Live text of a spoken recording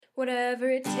whatever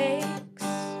it takes.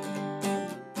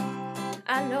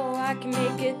 I know I can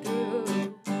make it through.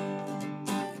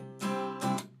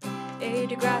 A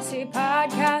Degrassi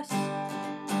podcast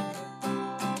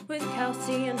with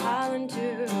Kelsey and Holland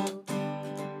too.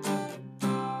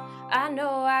 I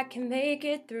know I can make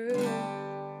it through.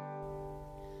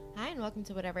 Hi, and welcome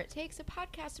to Whatever It Takes, a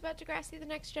podcast about Degrassi The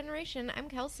Next Generation. I'm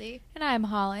Kelsey. And I'm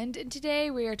Holland, and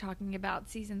today we are talking about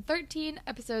Season 13,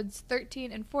 Episodes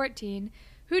 13 and 14,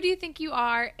 Who Do You Think You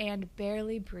Are, and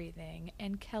Barely Breathing.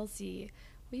 And Kelsey,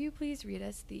 will you please read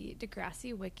us the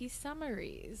Degrassi Wiki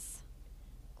summaries?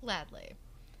 Gladly.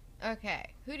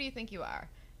 Okay, who do you think you are?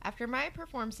 After Maya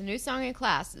performs a new song in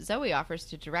class, Zoe offers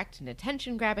to direct an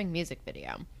attention-grabbing music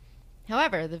video.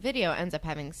 However, the video ends up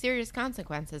having serious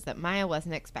consequences that Maya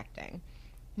wasn't expecting.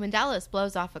 When Dallas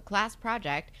blows off a class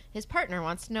project, his partner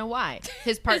wants to know why.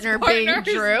 His partner being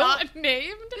Drew? Is not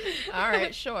named? All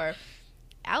right, sure.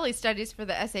 Allie studies for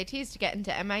the SATs to get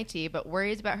into MIT, but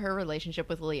worries about her relationship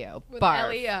with Leo. With Barf.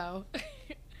 Leo.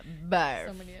 Barf.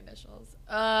 So many initials.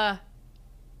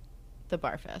 The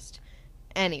Barfest.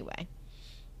 Anyway.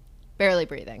 Barely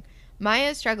breathing. Maya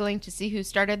is struggling to see who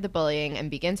started the bullying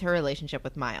and begins her relationship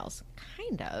with Miles.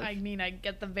 Kind of. I mean, I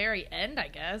get the very end, I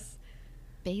guess.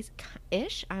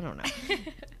 Ish? I don't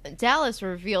know. Dallas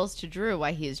reveals to Drew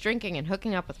why he is drinking and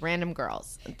hooking up with random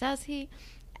girls. Does he?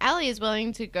 Allie is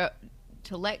willing to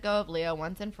let go of Leo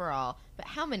once and for all, but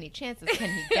how many chances can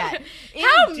he get?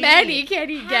 How Indeed. many can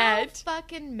he get? How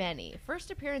fucking many. First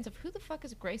appearance of who the fuck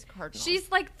is Grace Cardinal? She's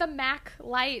like the Mac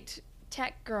Light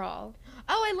tech girl.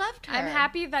 Oh, I loved her. I'm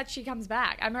happy that she comes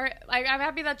back. I'm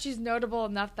happy that she's notable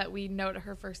enough that we note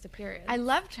her first appearance. I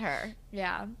loved her.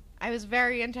 Yeah. I was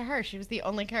very into her. She was the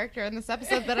only character in this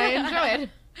episode that I enjoyed.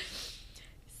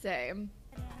 Same.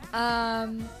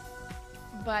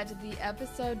 But the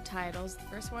episode titles, the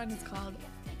first one is called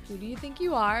Who Do You Think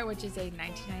You Are, which is a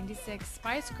 1996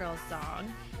 Spice Girls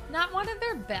song. Not one of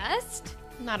their best,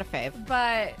 Not a fave.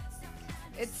 but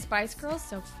it's Spice Girls,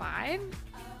 so fine.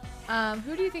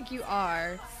 Who do you think you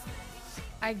are?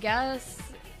 I guess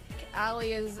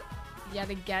Allie is yet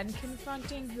again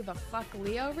confronting who the fuck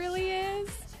Leo really is.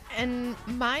 And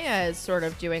Maya is sort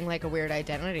of doing like a weird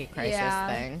identity crisis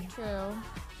thing. True. Oh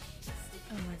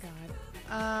my god.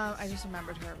 I just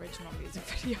remembered her original music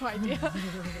video idea.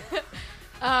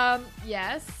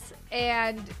 Yes,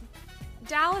 and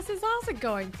Dallas is also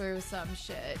going through some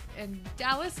shit, and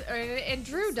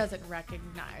Drew doesn't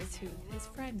recognize who his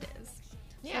friend is.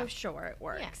 Yeah. So sure, it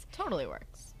works. Yeah, totally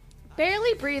works.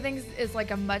 Barely Breathing is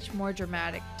like a much more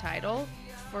dramatic title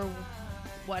for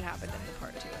what happened in the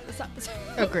part 2 of this episode.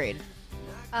 Agreed.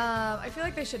 I feel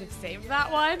like they should have saved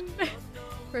that one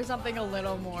for something a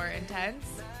little more intense,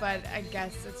 but I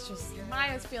guess it's just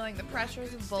Maya's feeling the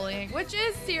pressures of bullying, which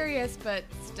is serious, but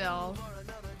still.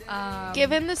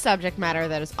 Given the subject matter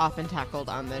that is often tackled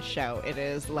on this show, it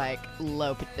is like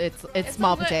it's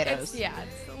small potatoes.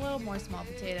 It's a little more small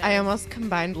potatoes. I almost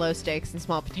combined low stakes and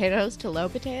small potatoes to low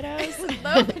potatoes.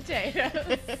 Low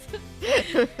potatoes.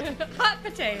 Hot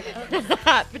potatoes.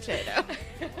 Hot potato.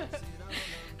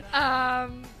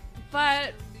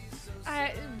 But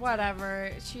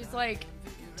whatever. She's like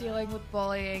dealing with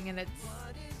bullying, and it's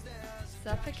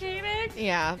suffocating.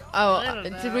 Yeah. I Oh,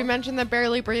 don't know. did we mention that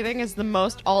Barely Breathing is the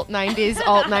most alt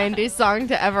 90s song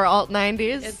to ever alt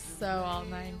 90s? It's so all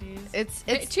 90s.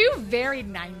 It's two very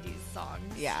 90s songs.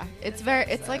 yeah. It's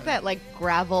like that like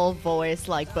gravel voice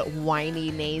like but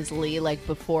whiny nasally like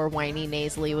before whiny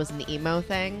nasally was an emo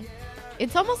thing.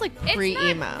 It's almost like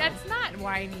pre-emo. That's not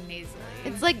whiny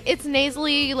nasally. It's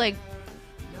nasally like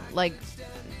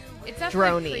it's definitely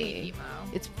drony. pre-emo.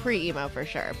 It's pre-emo for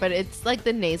sure, but it's like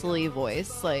the nasally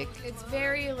voice like It's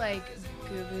very like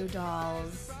Goo Goo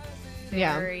Dolls.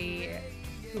 Yeah. Very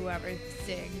whoever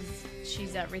sings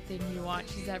She's Everything You Want,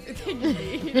 She's Everything You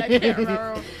Need. I can't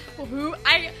remember who.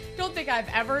 I don't think I've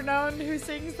ever known who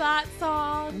sings that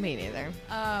song. me neither.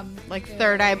 Like Very-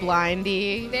 Third Eye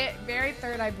Blindy. Very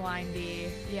Third Eye Blindy.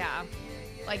 Yeah.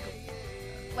 Like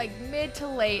mid to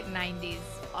late 90s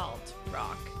alt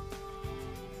rock.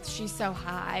 She's So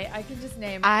High. I can just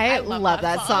name. I love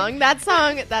that song. That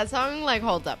song like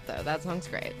holds up though. That song's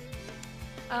great.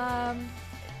 I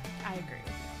agree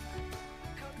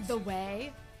with you. The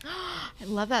Way. I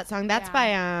love that song. That's Yeah.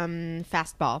 by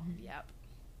Fastball. Yep.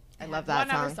 I love that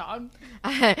One other song.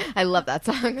 song I love that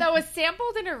song. that was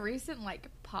sampled in a recent like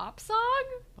pop song,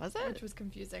 Was it? which was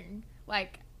confusing.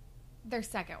 Like their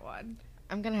second one.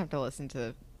 I'm gonna have to listen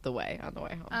to The Way on the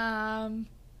way home.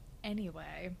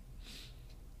 Anyway,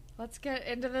 let's get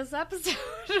into this episode,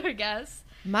 I guess.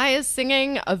 Maya's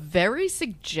singing a very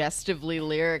suggestively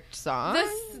lyricked song.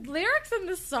 lyrics in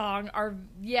this song are,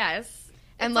 yes.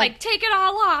 And, It's like, take it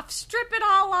all off, strip it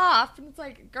all off. And it's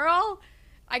like, girl,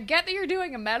 I get that you're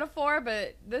doing a metaphor,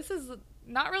 but this is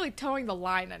not really towing the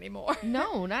line anymore.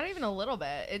 No, not even a little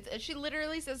bit. She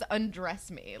literally says,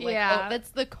 undress me. Like, Yeah. oh, that's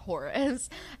the chorus.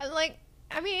 I'm like,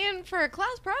 I mean, for a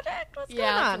class project, what's going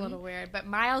Yeah, on? it's a little weird. But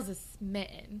Miles is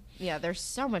smitten, Yeah, there's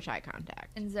so much eye contact.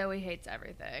 and Zoe hates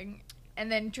everything.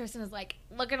 And then Tristan is like,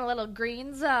 looking a little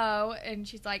green, Zoe. And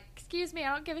she's like, excuse me,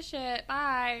 I don't give a shit.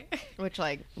 Bye. Which,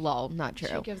 like, lol, not true.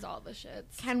 She gives all the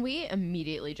shits. Can we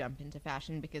immediately jump into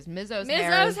fashion? Because Mizzo's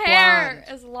Mizzo's hair hair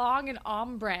is long and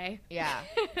ombre. Yeah.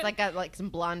 It's like got, like,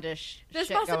 some blondish This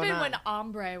shit must have going been on. when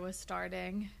ombre was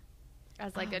starting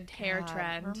as like a hair God,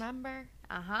 trend. Remember?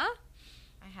 Uh-huh.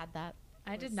 I had that.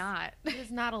 I did not. It was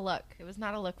not a look. It was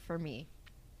not a look for me.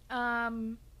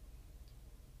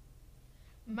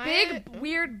 Big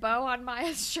weird bow on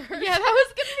Maya's shirt. Yeah, that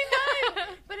was gonna be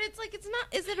mine. But it's like, it's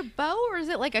not. Is it a bow or is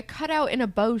it like a cutout in a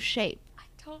bow shape? I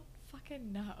don't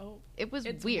fucking know. It was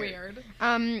It's weird. weird.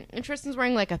 And Tristan's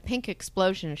wearing like a pink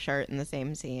explosion shirt in the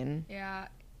same scene. Yeah.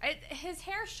 His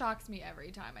hair shocks me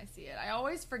every time I see it. I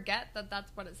always forget that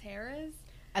that's what his hair is.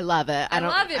 I love it. I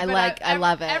love it. I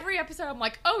love it. Every episode, I'm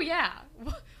like, oh yeah.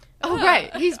 Oh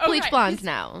right, he's bleach right, blonde he's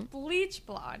now. Bleach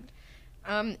blonde.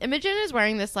 Imogen is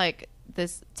wearing this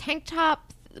tank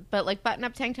top, but like button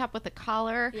up tank top with a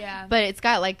collar. Yeah. But it's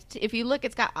got like, if you look,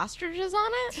 it's got ostriches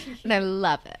on it, and I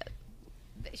love it.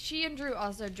 She and Drew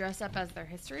also dress up as their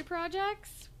history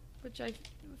projects, which I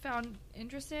found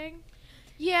interesting.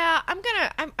 Yeah,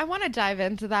 I want to dive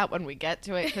into that when we get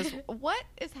to it, because what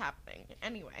is happening?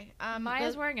 Anyway,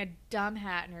 Maya's wearing a dumb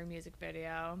hat in her music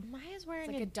video. Maya's It's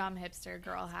wearing like a dumb hipster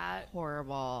girl hat.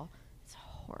 horrible. It's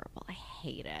horrible. I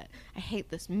hate it. I hate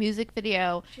this music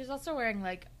video. She's also wearing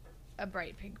like a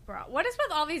bright pink bra. What is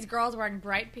with all these girls wearing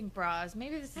bright pink bras?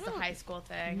 Maybe this is a high school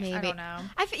thing. Maybe. I don't know.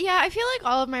 I feel like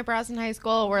all of my bras in high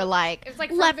school were like, It was like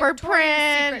from leopard Victoria's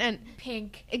print Secret, and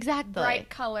pink, exactly. bright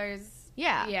colors.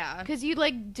 Yeah. Yeah. Because you,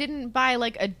 like, didn't buy,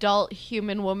 like, adult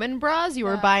human woman bras. You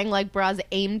were No. buying, like, bras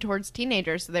aimed towards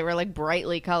teenagers, so they were, like,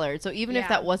 brightly colored. So even if Yeah.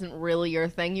 that wasn't really your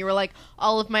thing, you were like,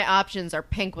 all of my options are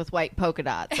pink with white polka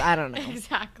dots. I don't know.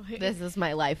 Exactly. This is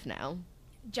my life now.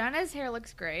 Jenna's hair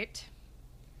looks great.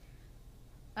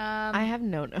 I have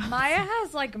no notes. Maya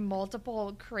has, like,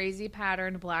 multiple crazy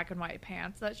patterned black and white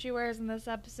pants that she wears in this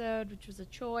episode, which was a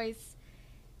choice.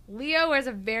 Leo wears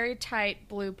a very tight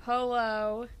blue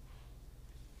polo.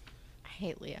 I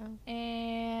hate Leo.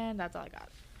 And that's all I got.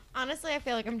 Honestly, I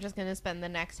feel like I'm just going to spend the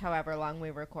next however long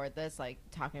we record this, like,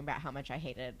 talking about how much I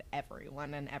hated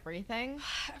everyone and everything.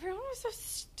 Everyone was so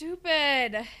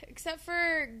stupid, except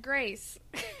for Grace.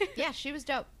 Yeah, she was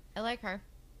dope. I like her.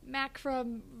 Mac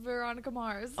from Veronica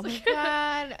Mars. Oh my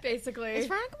god. Basically. Is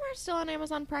Veronica Mars still on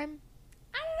Amazon Prime?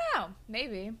 I don't know.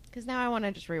 Maybe. Because now I want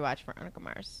to just rewatch Veronica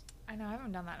Mars. I know. I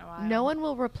haven't done that in a while. No one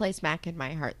will replace Mac in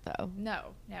my heart, though.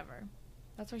 No, never.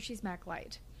 That's why she's Mac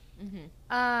Light.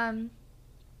 Mm-hmm.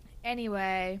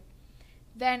 Anyway,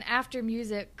 then after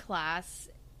music class,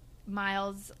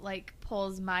 Miles, like,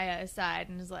 pulls Maya aside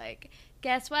and is like,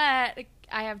 guess what?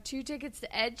 I have 2 tickets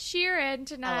to Ed Sheeran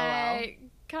tonight. LOL.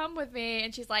 Come with me.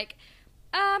 And she's like,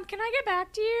 can I get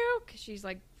back to you? Because she's,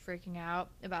 like, freaking out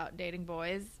about dating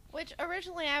boys. Which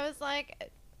originally I was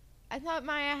like, I thought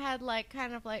Maya had, like,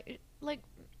 kind of like,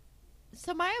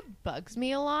 so Maya bugs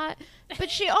me a lot, but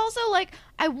she also, like,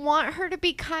 I want her to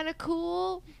be kind of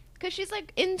cool, because she's,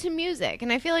 like, into music,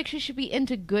 and I feel like she should be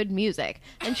into good music,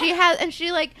 and she has, and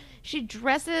she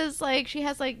dresses, like, she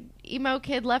has, like, emo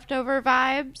kid leftover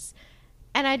vibes,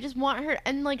 and I just want her,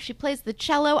 and, like, she plays the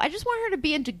cello, I just want her to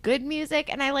be into good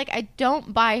music, and I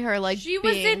don't buy her, like, She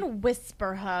was in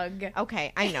Whisper Hug.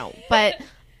 Okay, I know, but...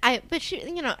 But she,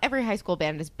 every high school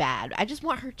band is bad. I just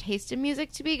want her taste in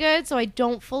music to be good, so I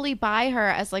don't fully buy her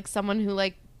as, like, someone who,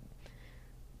 like,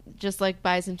 just, like,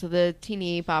 buys into the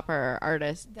teeny popper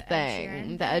artist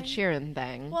thing. The Ed Sheeran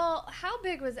thing. Well, how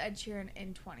big was Ed Sheeran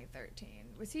in 2013?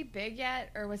 Was he big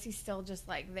yet, or was he still just,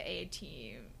 like, the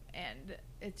A-team, and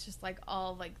it's just, like,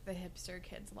 all, like, the hipster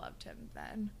kids loved him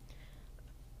then?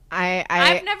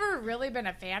 I've never really been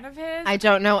a fan of his. I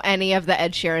don't know any of the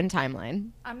Ed Sheeran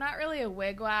timeline. I'm not really a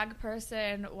wigwag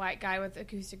person. White guy with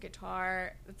acoustic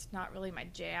guitar. It's not really my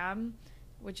jam,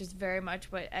 which is very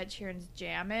much what Ed Sheeran's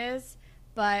jam is.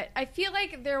 But I feel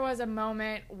like there was a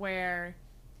moment where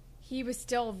he was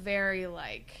still very,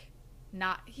 like,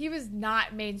 he was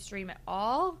not mainstream at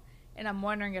all. And I'm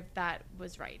wondering if that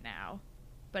was right now.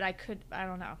 But I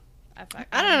don't know. I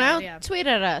don't know. Yeah. Tweet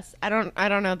at us. I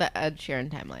don't know the Ed Sheeran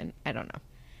timeline. I don't know.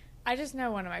 I just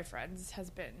know one of my friends has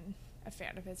been a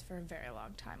fan of his for a very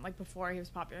long time, like before he was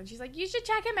popular. And she's like, you should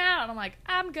check him out. And I'm like,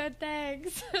 I'm good,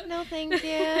 thanks. No, thank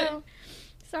you.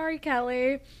 Sorry,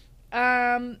 Kelly.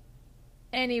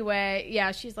 Anyway,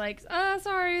 yeah, she's like, oh,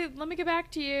 sorry, let me get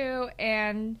back to you.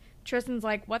 And Tristan's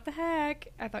like, what the heck?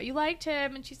 I thought you liked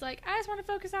him. And she's like, I just want to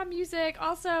focus on music.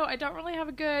 Also, I don't really have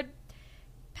a good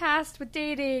past with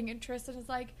dating. And Tristan is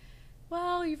like,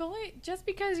 well, just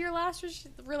because your last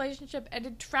relationship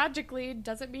ended tragically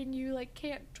doesn't mean you, like,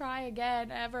 can't try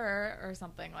again ever, or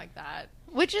something like that.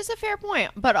 Which is a fair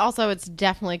point, but also it's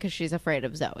definitely because she's afraid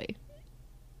of Zoe.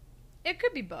 It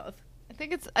could be both. I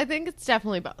think it's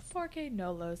definitely both. Porque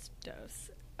no los dos.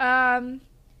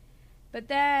 But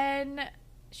then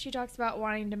she talks about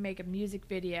wanting to make a music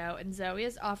video, and Zoe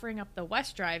is offering up the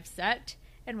West Drive set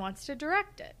and wants to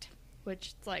direct it.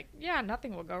 Which, it's like, yeah,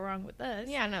 nothing will go wrong with this.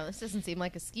 Yeah, no, this doesn't seem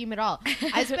like a scheme at all.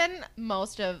 I spent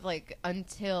most of, like,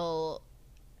 until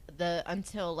the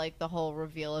whole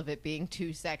reveal of it being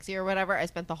too sexy or whatever, I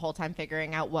spent the whole time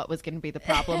figuring out what was going to be the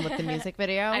problem with the music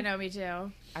video. I know, me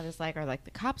too. I was like, are, like,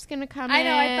 the cops going to come I in?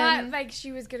 know, I thought, like,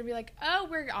 she was going to be like, oh,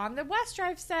 we're on the West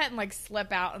Drive set, and, like,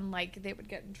 slip out, and, like, they would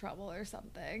get in trouble or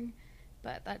something.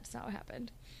 But that's not what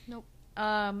happened. Nope.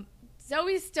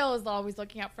 Zoe still is always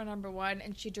looking out for number one,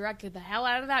 and she directed the hell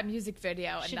out of that music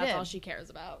video, and that's all she cares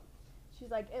about.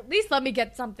 She's like, at least let me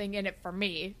get something in it for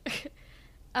me.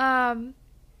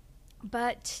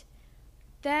 But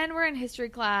then we're in history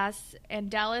class, and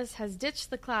Dallas has ditched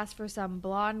the class for some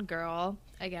blonde girl,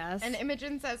 I guess. And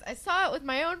Imogen says, I saw it with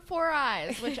my own 4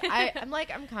 eyes, which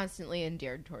I'm constantly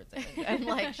endeared towards it. And,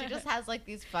 like, she just has, like,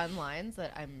 these fun lines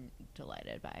that I'm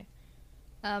delighted by.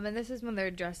 And this is when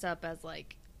they're dressed up as,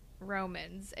 like,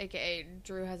 Romans, aka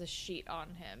Drew has a sheet on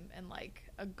him and, like,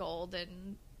 a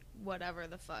golden whatever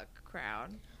the fuck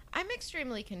crown. I'm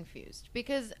extremely confused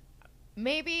because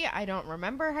maybe I don't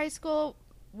remember high school,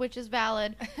 which is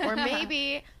valid, or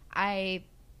maybe I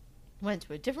went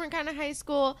to a different kind of high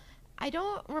school. I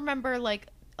don't remember, like,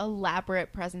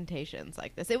 elaborate presentations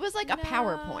like this. It was like a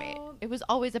PowerPoint. It was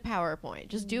always a PowerPoint.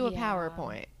 Just do a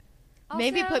PowerPoint. Also,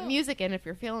 maybe put music in if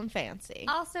you're feeling fancy.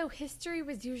 Also, history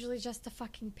was usually just a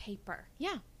fucking paper.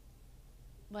 Yeah.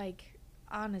 Like,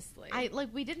 honestly.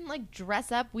 We didn't, like,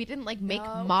 dress up. We didn't, like, make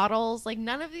models. Like,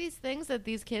 none of these things that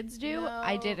these kids do,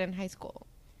 I did in high school.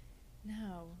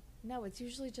 No, it's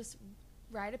usually just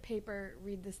write a paper,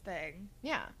 read this thing.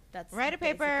 Yeah. That's write a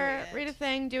paper, read a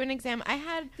thing, do an exam.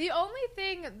 The only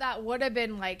thing that would have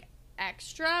been, like,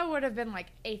 extra would have been, like,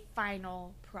 a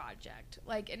final project.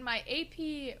 Like, in my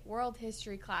AP World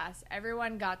History class,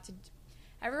 everyone,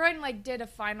 like, did a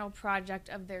final project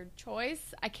of their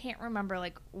choice. I can't remember,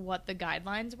 like, what the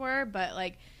guidelines were, but,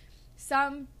 like,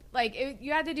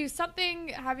 you had to do something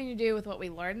having to do with what we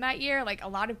learned that year. Like, a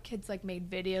lot of kids, like, made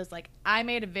videos. Like, I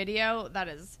made a video that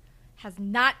has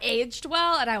not aged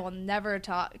well, and I will never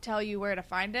tell you where to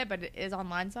find it, but it is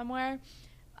online somewhere.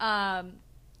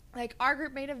 Like, our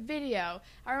group made a video.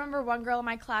 I remember one girl in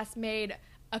my class made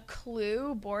a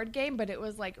Clue board game, but it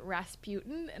was, like,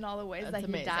 Rasputin and all the ways that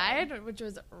he died, which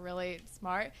was really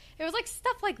smart. It was, like,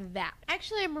 stuff like that.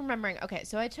 Actually, I'm remembering. Okay,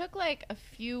 so I took, like, a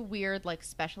few weird, like,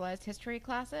 specialized history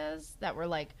classes that were,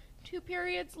 like, 2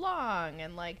 periods long,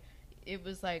 and, like, it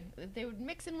was, like, they would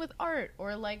mix in with art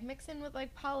or, like, mix in with,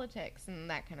 like, politics and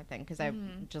that kind of thing, because I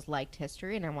just liked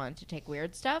history and I wanted to take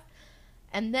weird stuff.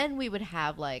 And then we would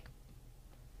have, like,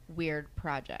 weird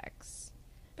projects.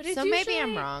 But so maybe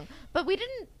I'm wrong. But we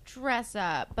didn't dress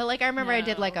up. But, like, I remember I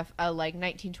did, like, a like,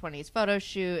 1920s photo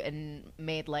shoot and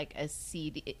made, like, a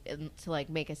CD to, like,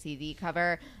 make a CD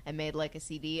cover. I made, like, a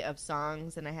CD of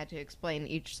songs, and I had to explain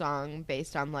each song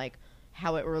based on, like,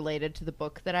 how it related to the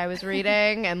book that I was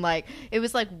reading. And, like, it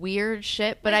was, like, weird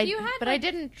shit. But like, I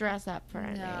didn't dress up for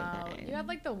anything. You had,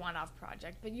 like, the one-off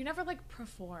project, but you never, like,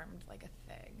 performed, like,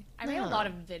 a thing. I made a lot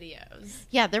of videos.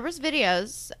 Yeah, there was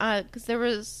videos. Because there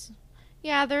was...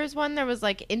 Yeah, there was one that was,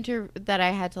 like, that I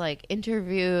had to, like,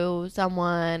 interview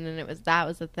someone, and that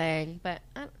was the thing. But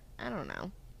I don't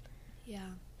know. Yeah.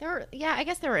 I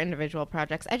guess there were individual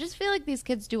projects. I just feel like these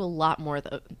kids do a lot more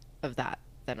of that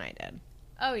than I did.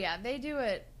 Oh, yeah. They do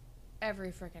it every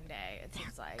freaking day, it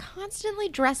seems like. Constantly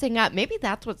dressing up. Maybe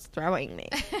that's what's throwing me.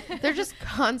 They're just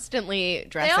constantly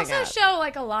dressing up. They also show,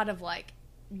 like, a lot of, like,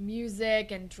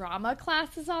 music and drama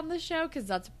classes on the show, because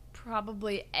that's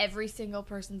probably every single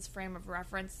person's frame of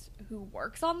reference who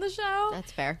works on the show.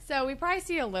 That's fair. So we probably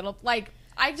see a little, like,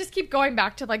 I just keep going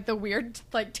back to, like, the weird,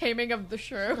 like, Taming of the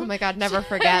Shrew. Oh my god, never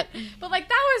forget. But, like,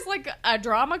 that was, like, a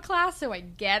drama class, so I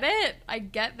get it. I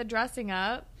get the dressing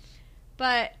up.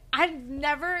 But I've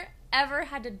never, ever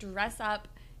had to dress up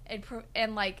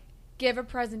and like, give a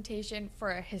presentation for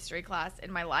a history class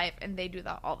in my life, and they do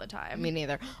that all the time. Me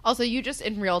neither. Also, you just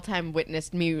in real time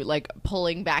witnessed me like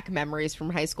pulling back memories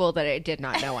from high school that I did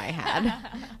not know I had.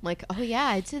 I'm like, oh yeah,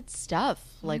 I did stuff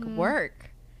like work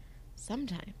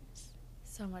sometimes.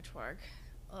 So much work.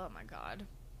 Oh my god.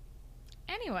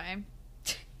 Anyway,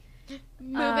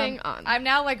 Moving on. I'm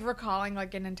now like recalling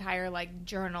like an entire like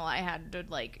journal I had to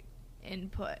like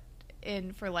input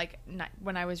in for like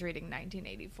when I was reading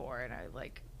 1984, and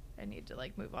I need to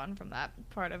like move on from that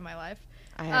part of my life.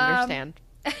 I understand.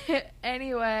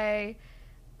 Anyway,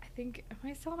 I think, am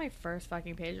I still on my first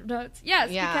fucking page of notes? Yes,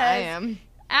 Yeah, because I am.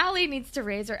 Allie needs to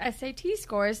raise her SAT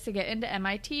scores to get into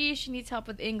MIT. She needs help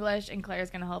with English, and Claire's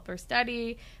going to help her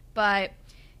study. But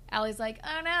Allie's like,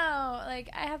 oh no, like,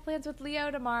 I have plans with Leo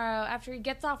tomorrow after he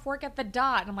gets off work at the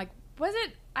Dot. And I'm like, was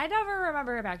it? I never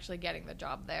remember him actually getting the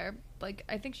job there. Like,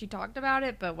 I think she talked about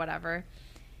it, but whatever.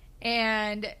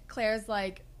 And Claire's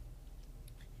like,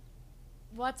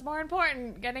 what's more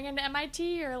important, getting into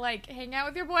MIT or like hanging out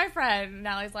with your boyfriend? And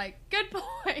Allie's like, good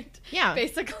point. Yeah.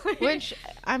 Basically. Which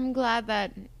I'm glad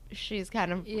that she's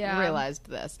kind of realized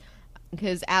this.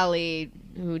 Because Allie,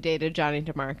 who dated Johnny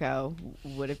DeMarco,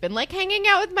 would have been like, hanging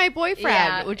out with my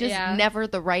boyfriend, which is never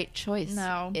the right choice.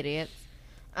 No. Idiots.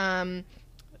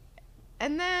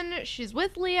 And then she's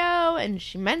with Leo, and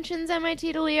she mentions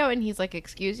MIT to Leo, and he's like,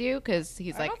 excuse you? Because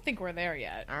he's like... I don't think we're there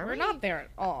yet. Are we're we? not there at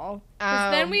all.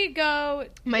 Because then we go...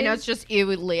 My note's just you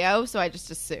with Leo, so I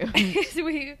just assume.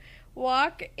 We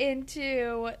walk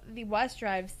into the West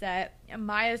Drive set, and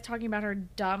Maya's talking about her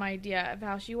dumb idea of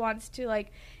how she wants to,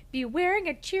 like, be wearing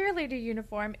a cheerleader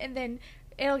uniform, and then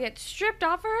it'll get stripped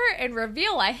off of her and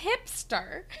reveal a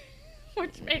hipster.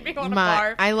 Which made me want to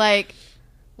barf. I like...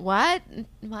 What?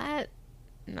 What?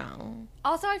 No.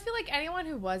 Also, I feel like anyone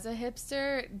who was a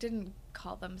hipster didn't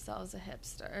call themselves a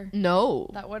hipster. No.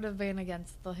 That would have been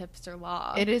against the hipster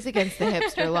law. It is against the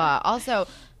hipster law. Also,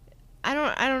 I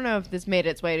don't know if this made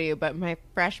its way to you, but my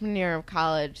freshman year of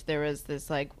college, there was this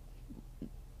like,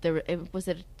 was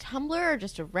it a Tumblr or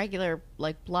just a regular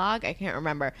like blog? I can't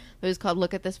remember. It was called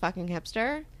 "Look at This Fucking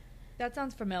Hipster." That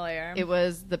sounds familiar. It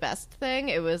was the best thing.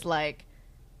 It was like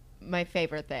my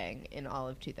favorite thing in all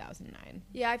of 2009.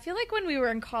 Yeah, I feel like when we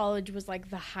were in college was like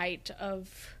the height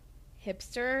of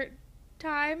hipster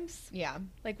times. Yeah.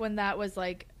 Like when that was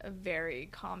like a very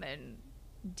common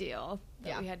deal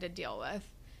that we had to deal with.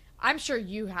 I'm sure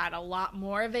you had a lot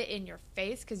more of it in your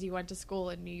face because you went to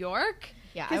school in New York.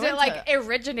 Yeah. Because it like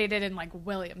originated in like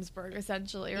Williamsburg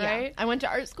essentially, right? Yeah. I went to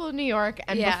art school in New York,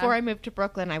 and before I moved to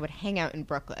Brooklyn, I would hang out in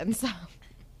Brooklyn. So.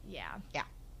 Yeah. Yeah.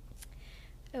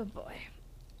 Oh boy.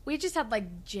 We just had,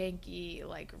 like, janky,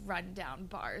 like, rundown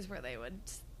bars where they would,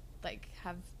 like,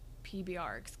 have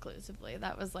PBR exclusively.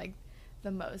 That was, like, the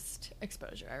most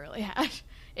exposure I really had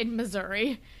in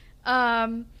Missouri.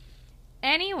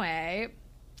 Anyway,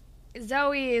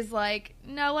 Zoe is like,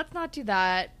 no, let's not do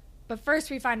that. But first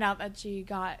we find out that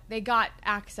they got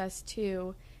access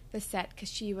to the set because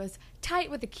she was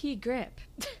tight with a key grip.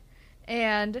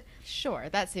 And... Sure,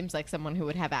 that seems like someone who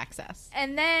would have access.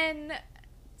 And then...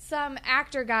 some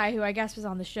actor guy who I guess was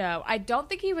on the show. I don't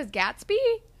think he was Gatsby.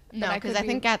 No, because I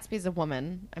think Gatsby's a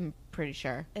woman. I'm pretty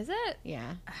sure. Is it?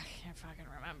 Yeah. I can't fucking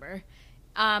remember.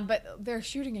 But they're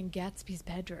shooting in Gatsby's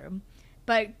bedroom.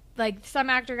 But, like, some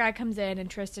actor guy comes in and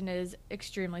Tristan is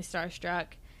extremely starstruck.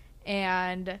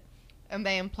 And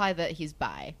they imply that he's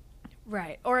bi.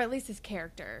 Right. Or at least his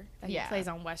character that he plays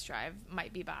on West Drive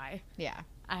might be bi. Yeah.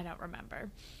 I don't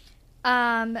remember.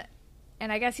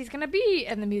 And I guess he's going to be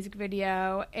in the music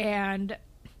video. And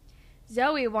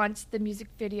Zoe wants the music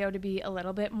video to be a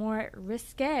little bit more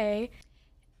risque.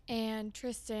 And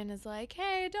Tristan is like,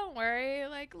 hey, don't worry.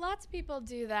 Like, lots of people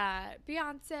do that.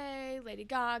 Beyonce, Lady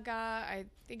Gaga. I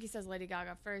think he says Lady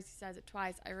Gaga first. He says it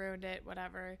twice. I ruined it.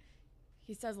 Whatever.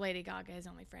 He says Lady Gaga. His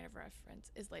only frame of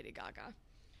reference is Lady Gaga.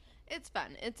 It's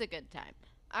fun. It's a good time.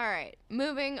 All right,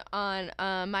 moving on.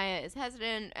 Maya is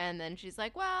hesitant, and then she's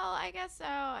like, well, I guess so.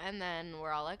 And then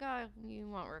we're all like, oh, you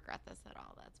won't regret this at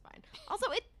all. That's fine. Also,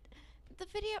 the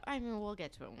video, I mean, we'll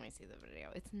get to it when we see the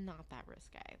video. It's not that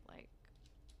risque. Like,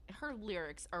 her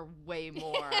lyrics are way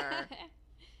more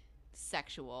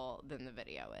sexual than the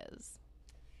video is.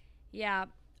 Yeah.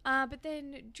 But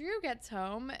then Drew gets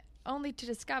home only to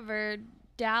discover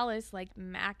Dallas like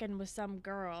macking with some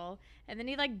girl, and then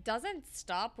he like doesn't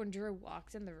stop when Drew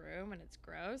walks in the room, and it's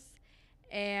gross.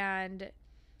 And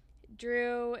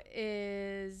Drew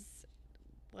is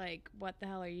like, what the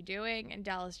hell are you doing? And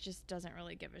Dallas just doesn't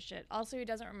really give a shit. Also, he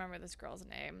doesn't remember this girl's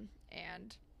name,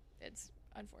 and it's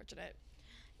unfortunate.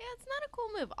 Yeah, it's not a cool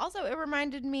move. Also, it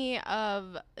reminded me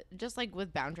of, just like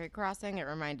with boundary crossing, it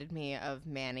reminded me of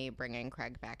Manny bringing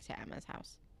Craig back to Emma's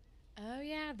house. Oh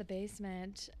yeah, the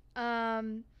basement.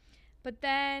 But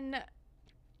then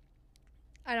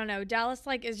I don't know. Dallas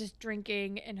like is just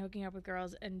drinking and hooking up with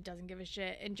girls and doesn't give a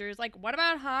shit. And Drew's like, "What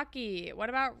about hockey? What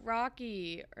about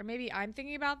Rocky? Or maybe I'm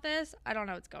thinking about this. I don't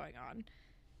know what's going on."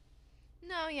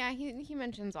 No, yeah, he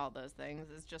mentions all those things.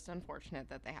 It's just unfortunate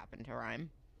that they happen to rhyme.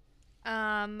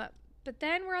 But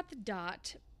then we're at the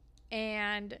dot,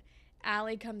 and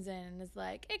Allie comes in and is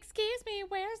like, "Excuse me,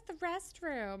 where's the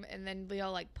restroom?" And then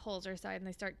Leo like pulls her aside and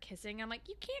they start kissing. I'm like,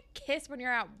 "You can't kiss when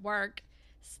you're at work.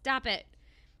 Stop it."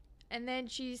 And then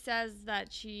she says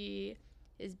that she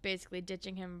is basically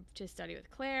ditching him to study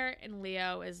with Claire, and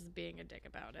Leo is being a dick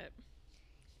about it.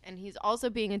 And he's also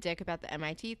being a dick about the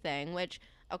MIT thing, which,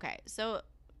 okay, so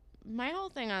my whole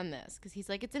thing on this, because he's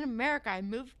like, it's in America, I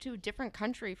moved to a different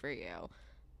country for you.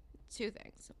 Two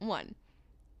things. One,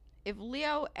 if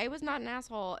Leo, A, was not an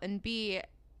asshole, and B,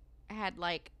 had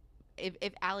like,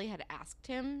 if Allie had asked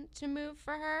him to move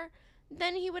for her,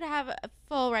 then he would have a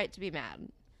full right to be mad.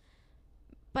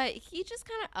 But he just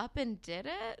kind of up and did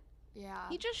it. Yeah.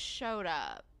 He just showed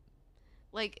up.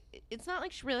 Like, it's not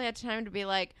like she really had time to be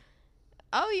like,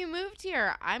 oh, you moved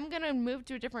here. I'm going to move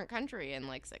to a different country in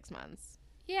like 6 months.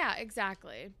 Yeah,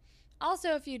 exactly.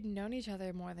 Also, if you'd known each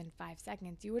other more than 5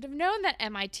 seconds, you would have known that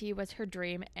MIT was her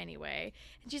dream anyway.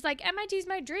 And she's like, "MIT's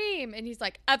my dream." And he's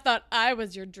like, "I thought I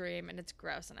was your dream." And it's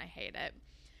gross and I hate it.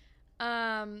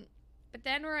 But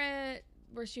then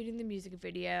we're shooting the music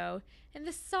video, and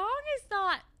the song is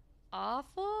not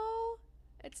awful.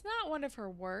 It's not one of her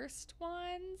worst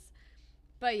ones.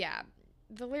 But yeah,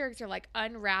 the lyrics are like,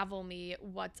 "Unravel me,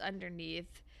 what's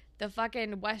underneath." The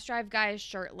fucking West Drive guy is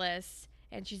shirtless,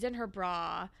 and she's in her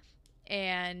bra,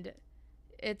 and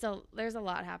there's a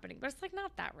lot happening, but it's like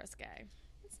not that risque.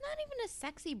 It's not even a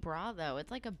sexy bra, though.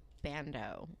 It's like a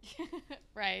bandeau.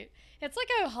 Right. It's like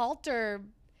a halter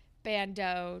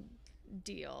bandeau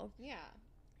deal. Yeah.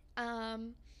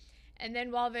 And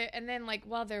then while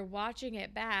they're watching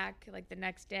it back, like the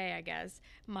next day, I guess,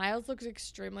 Miles looks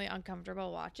extremely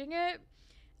uncomfortable watching it.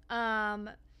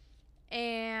 And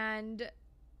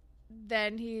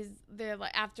then they're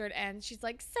like, after it ends, she's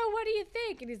like, "So what do you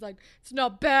think?" And he's like, "It's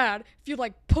not bad if you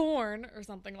like porn," or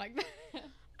something like that.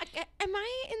 Am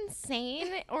I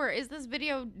insane, or is this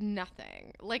video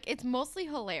nothing? Like, it's mostly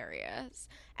hilarious.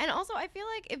 And also, I feel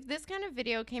like if this kind of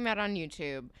video came out on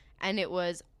YouTube and it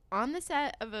was on the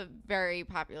set of a very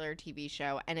popular TV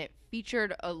show and it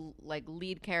featured a like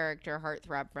lead character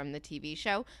heartthrob from the TV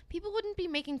show, people wouldn't be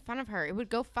making fun of her. It would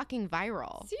go fucking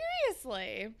viral.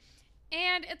 Seriously.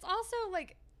 And it's also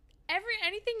like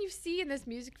anything you see in this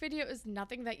music video is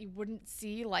nothing that you wouldn't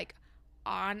see like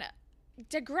on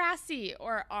Degrassi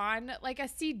or on like a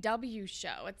CW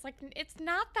show. It's like, it's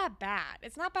not that bad.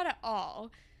 It's not bad at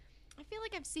all. I feel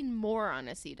like I've seen more on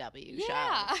a CW show.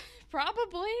 Yeah,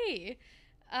 probably.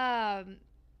 I've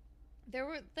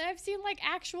seen like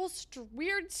actual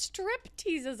weird strip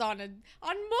teases on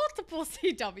multiple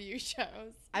CW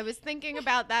shows. I was thinking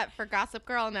about that for Gossip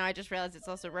Girl, and now I just realized it's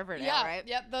also Riverdale, right?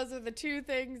 Yep, those are the two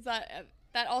things that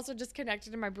also just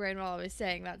connected in my brain while I was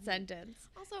saying that sentence.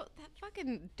 Also, that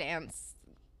fucking dance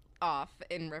off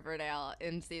in Riverdale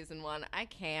in season 1, I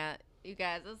can't. You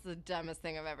guys, this is the dumbest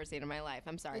thing I've ever seen in my life.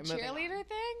 I'm sorry. The cheerleader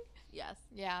thing? Yes.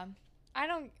 Yeah. I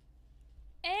don't...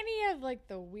 Any of, like,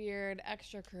 the weird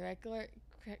extracurricular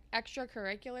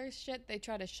shit they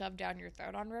try to shove down your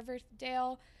throat on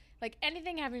Riverdale, like,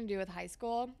 anything having to do with high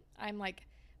school, I'm like,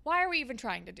 why are we even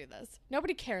trying to do this?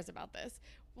 Nobody cares about this.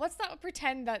 Let's not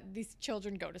pretend that these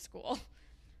children go to school.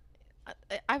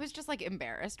 I was just, like,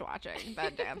 embarrassed watching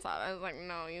that dance off. I was like,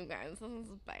 no, you guys, this is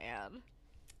bad.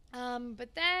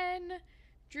 But then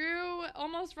Drew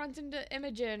almost runs into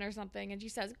Imogen or something, and she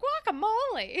says,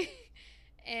 "Guacamole!"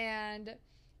 And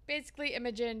basically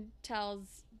Imogen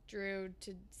tells Drew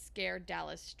to scare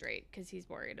Dallas straight because he's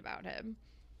worried about him.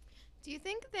 Do you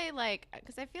think they, like,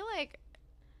 because I feel like,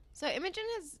 so Imogen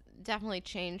has definitely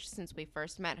changed since we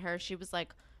first met her. She was,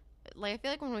 like, I feel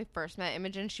like when we first met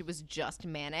Imogen, she was just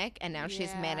manic, and now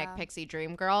she's manic pixie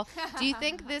dream girl. Do you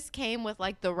think this came with,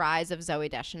 like, the rise of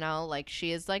Zooey Deschanel? Like,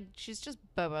 she's just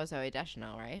Bobo Zooey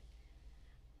Deschanel, right?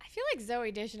 I feel like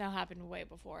Zooey Deschanel happened way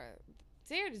before.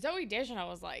 Zooey Deschanel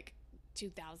was, like,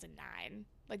 2009.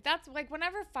 Like, that's, like,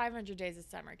 whenever 500 Days of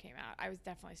Summer came out, I was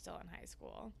definitely still in high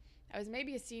school. I was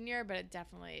maybe a senior, but it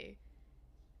definitely,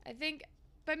 I think,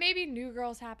 but maybe New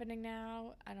Girl's happening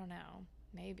now. I don't know.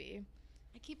 Maybe.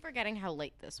 I keep forgetting how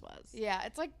late this was. Yeah,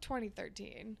 it's like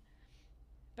 2013.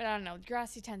 But I don't know.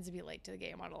 Degrassi tends to be late to the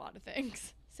game on a lot of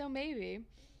things. So maybe.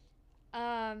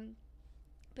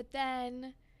 But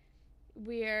then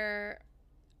we're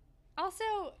also,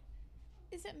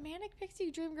 is it Manic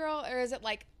Pixie Dream Girl or is it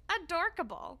like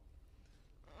Adorkable?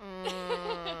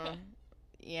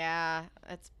 Yeah,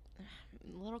 it's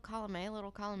little column A,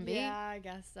 little column B. Yeah, I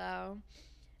guess so.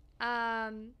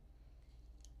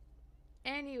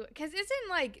 Anyway, because isn't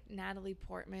like Natalie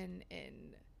Portman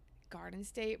in Garden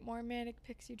State more Manic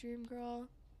Pixie Dream Girl?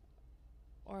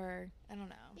 Or I don't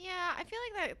know. Yeah, I feel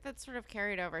like that's sort of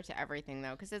carried over to everything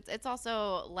though, because it's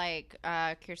also like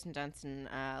Kirsten Dunst and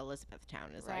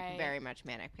Elizabethtown is like very much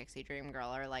Manic Pixie Dream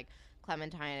Girl, or like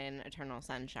Clementine in Eternal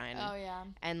Sunshine. Oh yeah.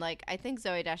 And like I think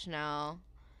Zooey Deschanel.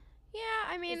 Yeah,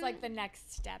 I mean, it's like the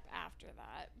next step after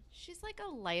that. She's like a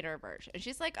lighter version.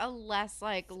 She's like a less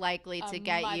like likely to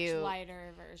get you much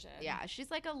lighter version. Yeah,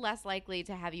 she's like a less likely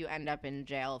to have you end up in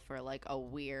jail for like a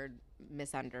weird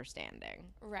misunderstanding.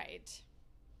 Right.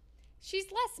 She's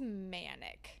less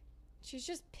manic. She's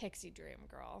just Pixie Dream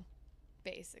Girl,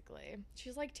 basically.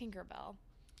 She's like Tinkerbell.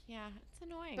 Yeah, it's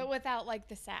annoying. But without like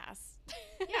the sass.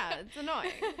 Yeah, it's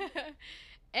annoying.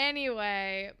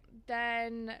 Anyway,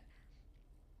 then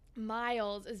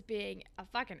Miles is being a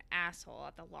fucking asshole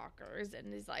at the lockers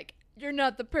and is like, "You're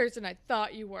not the person I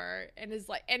thought you were," and is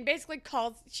like, and basically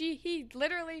he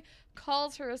literally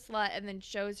calls her a slut and then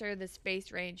shows her the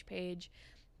space range page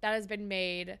that has been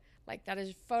made, like that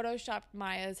has photoshopped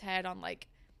Maya's head on like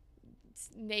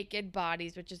naked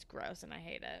bodies, which is gross and I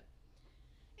hate it.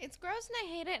 It's gross and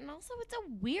I hate it, and also it's a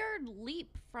weird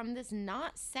leap from this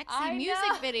not sexy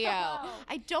music video.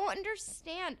 I don't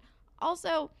understand.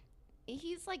 Also,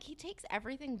 he's like, he takes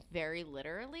everything very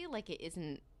literally, like it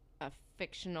isn't a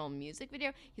fictional music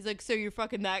video. He's like, "So you're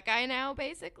fucking that guy now,"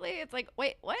 basically. It's like,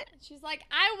 wait, what? She's like,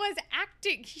 "I was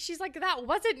acting." She's like, "That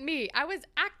wasn't me. I was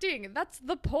acting. That's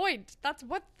the point. That's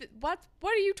what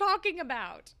are you talking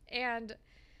about?" And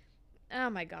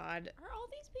oh my God. Are all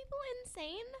these people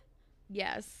insane?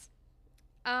 Yes.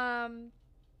 But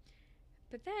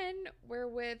then we're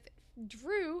with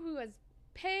Drew, who is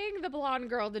paying the blonde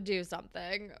girl to do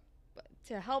something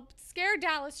to help scare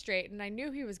Dallas straight, and I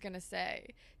knew he was gonna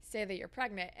say that you're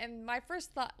pregnant. And my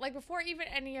first thought, like before even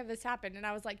any of this happened, and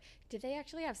I was like, did they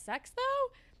actually have sex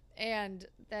though? And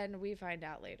then we find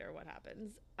out later what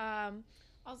happens.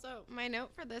 Also, my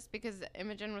note for this, because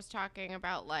Imogen was talking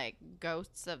about like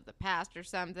ghosts of the past or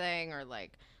something, or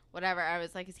like whatever, I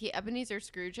was like, is he Ebenezer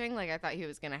Scrooging? Like, I thought he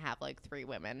was gonna have like 3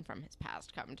 women from his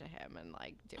past come to him and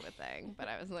like do a thing, but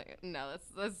I was like, no,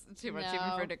 that's too much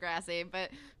even for Degrassi.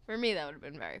 But for me, that would have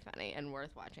been very funny and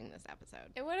worth watching this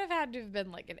episode. It would have had to have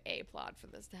been like an A plot for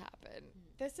this to happen.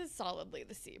 This is solidly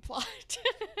the C plot.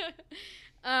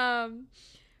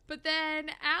 But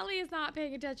then Allie is not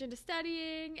paying attention to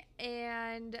studying,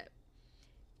 and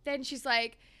then she's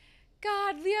like,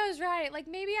 "God, Leo's right. Like,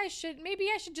 maybe I should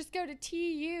just go to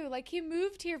TU. Like, he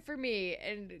moved here for me."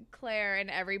 And Claire and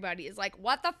everybody is like,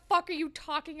 "What the fuck are you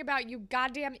talking about, you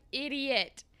goddamn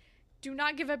idiot? Do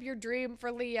not give up your dream for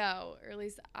Leo." Or at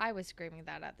least I was screaming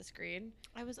that at the screen.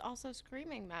 I was also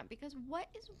screaming that because what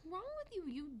is wrong with you?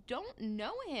 You don't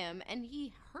know him, and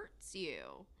he hurts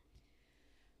you.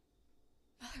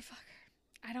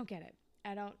 Motherfucker. I don't get it.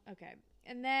 Okay.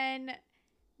 And then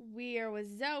we are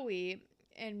with Zoe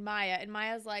and Maya, and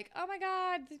Maya's like, "Oh my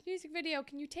God, this music video,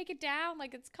 can you take it down?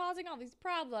 Like, it's causing all these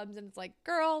problems." And it's like,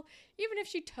 girl, even if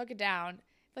she took it down,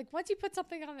 like, once you put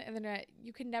something on the internet,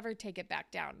 you can never take it back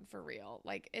down for real.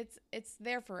 Like, it's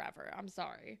there forever. I'm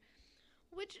sorry.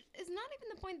 Which is not even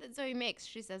the point that Zoe makes.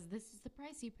 She says, "This is the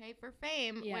price you pay for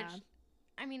fame." Yeah. Which,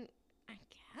 I mean, I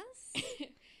guess.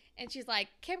 And she's like,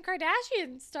 "Kim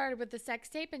Kardashian started with the sex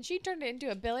tape and she turned it into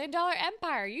 $1 billion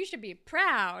empire. You should be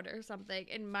proud," or something.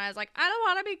 And Maya's like, "I don't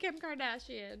want to be Kim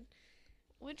Kardashian."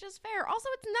 Which is fair. Also,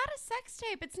 it's not a sex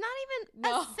tape. It's not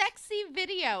even a sexy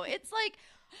video. It's like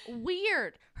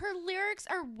weird. Her lyrics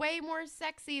are way more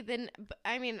sexy than,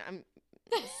 I mean,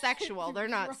 sexual. They're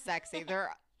not sexy.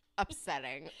 They're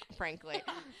upsetting, frankly.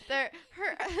 Her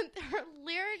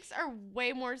lyrics are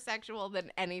way more sexual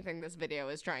than anything this video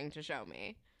is trying to show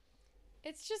me.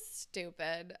 It's just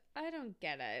stupid. I don't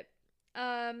get it.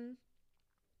 And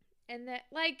that,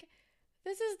 like,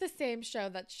 this is the same show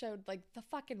that showed, like, the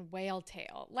fucking whale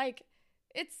tail. Like,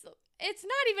 it's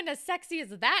not even as sexy as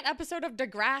that episode of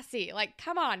Degrassi. Like,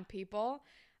 come on, people.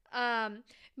 Fucking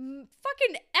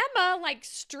Emma, like,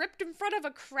 stripped in front of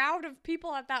a crowd of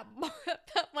people at that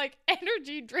like,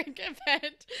 energy drink event.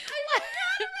 I forgot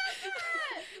about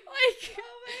that! Like,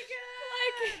 oh my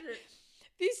God! Like,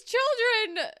 these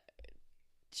children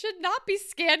should not be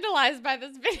scandalized by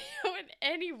this video in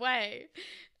any way.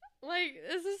 Like,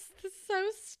 this is so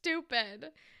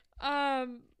stupid.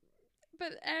 But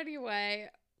but anyway,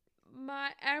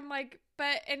 I'm like,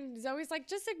 and Zoe's like,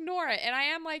 just ignore it. And I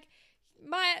am like,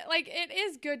 it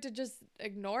is good to just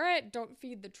ignore it. Don't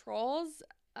feed the trolls.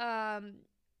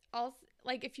 Also,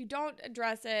 like, if you don't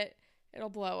address it, it'll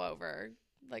blow over.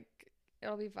 Like,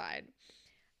 it'll be fine.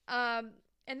 And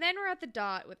then we're at the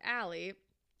dot with Allie,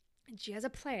 and she has a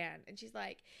plan. And she's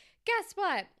like, guess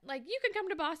what? Like, you can come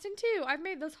to Boston too. I've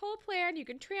made this whole plan. You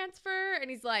can transfer. And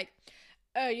he's like,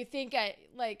 oh, you think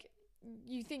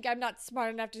I'm not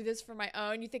smart enough to do this for my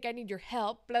own? You think I need your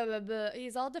help? Blah, blah, blah.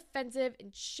 He's all defensive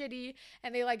and shitty.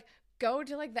 And they, like, go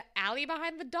to, like, the alley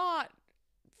behind the dot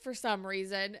for some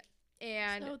reason.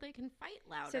 And so they can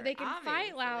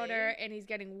fight louder. And he's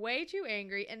getting way too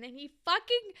angry. And then he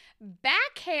fucking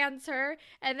backhands her.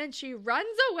 And then she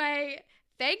runs away.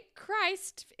 Thank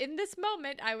Christ. In this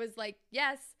moment, I was like,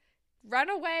 yes, run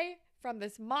away from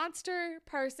this monster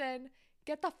person.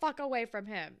 Get the fuck away from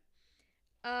him.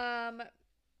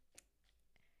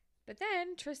 But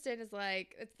then Tristan is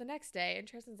like, it's the next day, and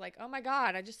Tristan's like, oh my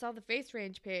God, I just saw the face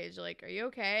range page. Like, are you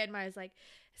okay? And Maya's like,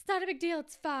 it's not a big deal.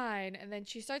 It's fine. And then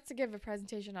she starts to give a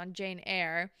presentation on Jane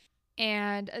Eyre.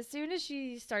 And as soon as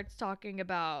she starts talking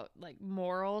about, like,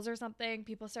 morals or something,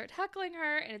 people start heckling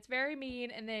her, and it's very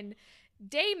mean. And then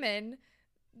Damon,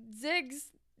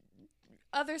 Zig's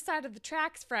other side of the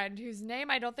tracks friend, whose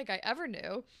name I don't think I ever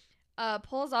knew,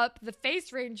 pulls up the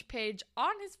face range page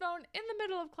on his phone in the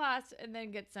middle of class and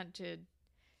then gets sent to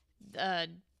the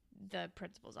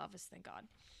principal's office, thank God.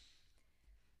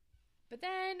 But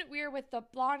then we're with the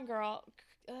blonde girl,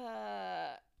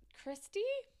 Christy?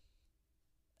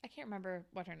 I can't remember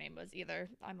what her name was either.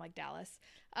 I'm like Dallas.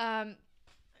 Caroline?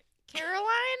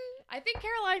 I think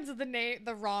Caroline's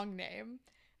the wrong name.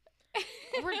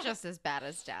 We're just as bad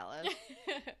as Dallas.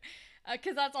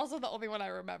 Because that's also the only one I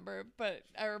remember, but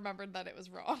I remembered that it was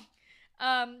wrong.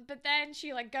 But then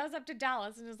she, like, goes up to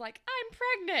Dallas and is like, I'm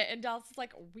pregnant. And Dallas is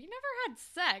like, we never had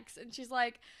sex. And she's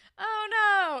like, oh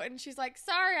no. And she's like,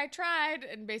 sorry, I tried.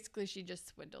 And basically she just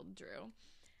swindled Drew.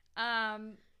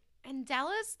 And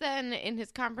Dallas then, in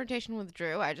his confrontation with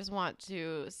Drew, I just want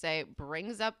to say,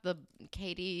 brings up the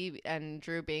Katie and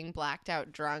Drew being blacked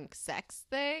out drunk sex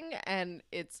thing. And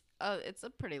it's a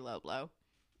pretty low blow.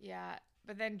 Yeah.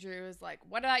 But then Drew is like,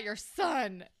 what about your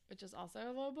son? Which is also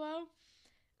a low blow.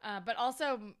 But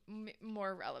also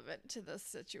more relevant to this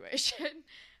situation.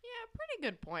 Yeah, pretty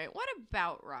good point. What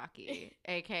about Rocky,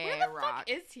 a.k.a. Where the Rock? fuck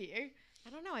is he?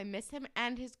 I don't know. I miss him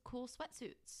and his cool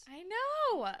sweatsuits. I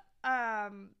know.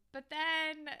 But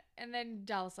then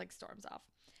Dallas, like, storms off.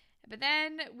 But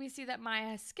then we see that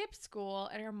Maya skipped school,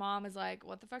 and her mom is like,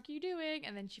 what the fuck are you doing?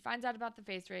 And then she finds out about the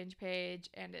face range page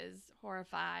and is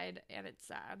horrified, and it's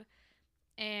sad.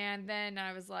 And then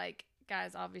I was like,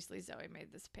 guys, obviously Zoe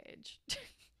made this page.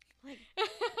 Like,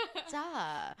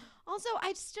 duh. Also,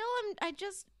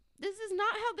 this is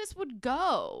not how this would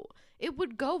go. It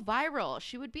would go viral.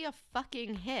 She would be a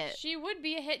fucking hit. She would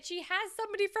be a hit. She has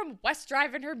somebody from West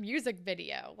Drive in her music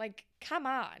video. Like, come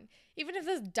on. Even if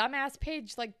this dumbass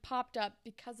page, like, popped up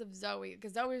because of Zoe,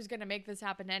 because Zoe was going to make this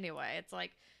happen anyway. It's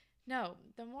like, no,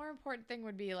 the more important thing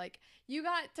would be, like, you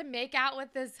got to make out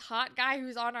with this hot guy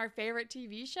who's on our favorite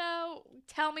TV show?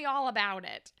 Tell me all about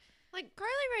it. Like,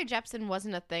 Carly Rae Jepsen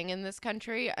wasn't a thing in this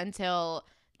country until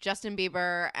Justin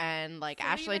Bieber and, like,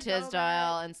 Selena Ashley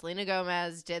Tisdale and Selena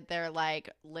Gomez did their, like,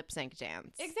 lip sync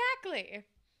dance. Exactly.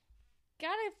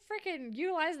 Gotta freaking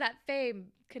utilize that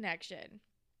fame connection.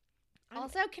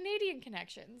 Also, Canadian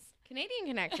connections.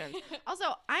 Also,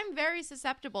 I'm very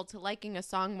susceptible to liking a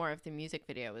song more if the music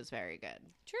video is very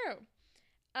good. True.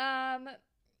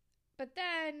 But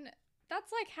then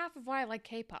that's like half of why I like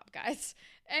K-pop, guys.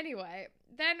 Anyway,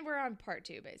 then we're on part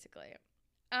 2, basically.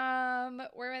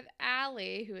 We're with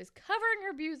Allie, who is covering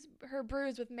her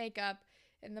bruise with makeup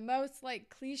in the most, like,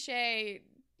 cliche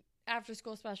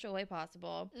after-school special way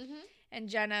possible. Mm-hmm. And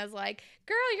Jenna is like,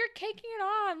 girl, you're caking it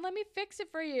on. Let me fix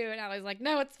it for you. And Allie's like,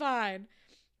 no, it's fine.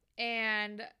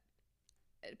 And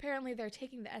apparently they're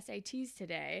taking the SATs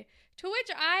today, to which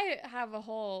I have a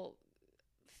whole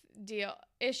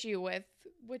issue with,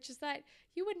 which is that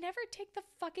you would never take the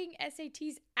fucking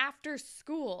SATs after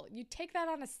school. You take that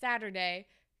on a Saturday.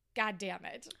 God damn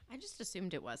it. I just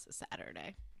assumed it was a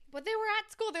Saturday. But they were at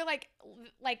school. They're like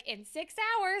in 6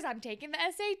 hours, I'm taking the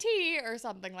SAT or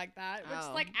something like that, which is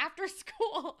like after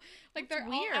school. Like, they're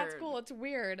all at school. It's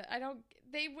weird.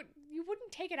 You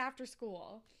wouldn't take it after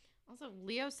school. Also,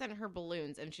 Leo sent her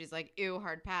balloons, and she's like, ew,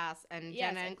 hard pass. And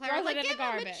yes, Jenna and Claire are like, give him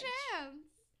a chance.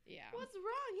 Yeah. What's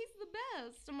wrong? He's the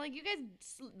best. I'm like, you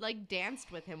guys, like,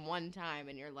 danced with him one time,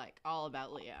 and you're, like, all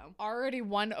about Leo. Already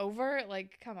won over?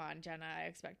 Like, come on, Jenna. I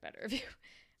expect better of you.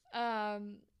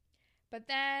 But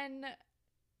then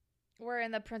we're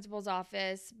in the principal's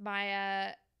office.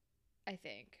 Maya, I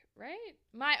think, right?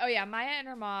 Maya and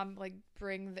her mom like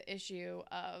bring the issue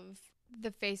of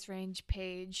the face range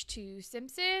page to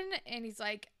Simpson, and he's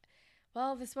like,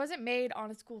 well, this wasn't made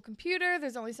on a school computer.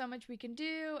 There's only so much we can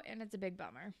do, and it's a big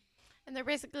bummer. And they're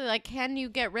basically like, can you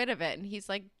get rid of it? And he's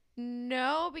like,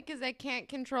 no, because I can't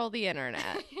control the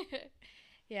internet.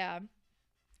 Yeah.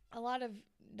 A lot of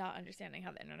not understanding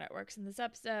how the internet works in this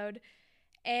episode.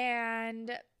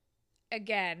 And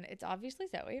again, it's obviously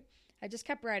Zoe. I just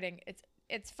kept writing,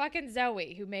 it's fucking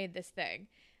Zoe who made this thing.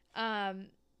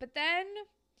 But then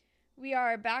we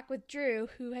are back with Drew,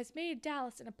 who has made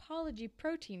Dallas an apology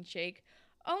protein shake,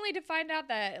 only to find out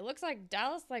that it looks like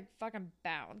Dallas like fucking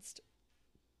bounced.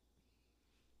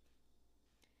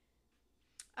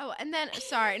 Oh, and then,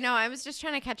 sorry, no, I was just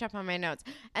trying to catch up on my notes.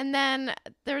 And then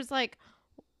there's like,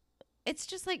 it's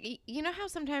just like, you know how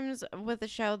sometimes with a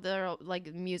show, there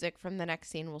like music from the next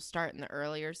scene will start in the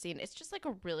earlier scene. It's just like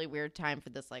a really weird time for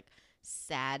this like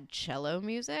sad cello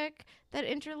music that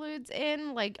interludes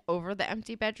in like over the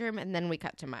empty bedroom, and then we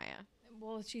cut to Maya.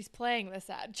 Well, she's playing the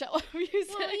sad cello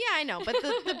music. Well, yeah, I know, but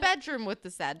the bedroom with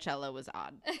the sad cello was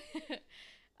odd.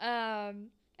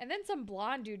 And then some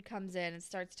blonde dude comes in and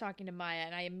starts talking to Maya,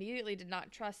 and I immediately did not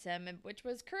trust him, which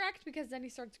was correct because then he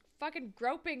starts fucking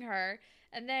groping her,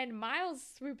 and then Miles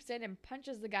swoops in and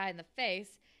punches the guy in the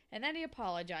face, and then he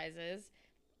apologizes,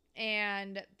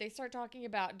 and they start talking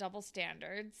about double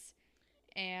standards,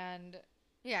 and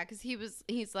Yeah, because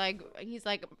he's like,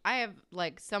 I have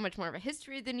like so much more of a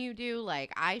history than you do.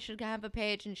 Like I should have a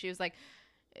page, and she was like,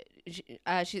 she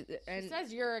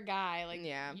says you're a guy, like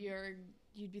yeah.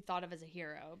 You'd be thought of as a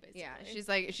hero, basically.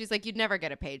 Yeah, she's like, you'd never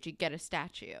get a page, you'd get a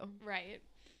statue. Right.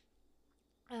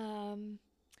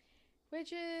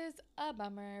 Which is a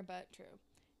bummer, but true.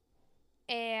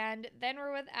 And then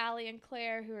we're with Allie and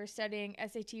Claire, who are studying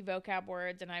SAT vocab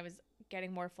words, and I was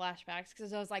getting more flashbacks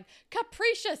because I was like,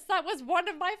 capricious, that was one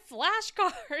of my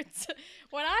flashcards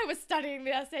when I was studying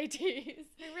the SATs.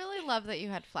 I really love that you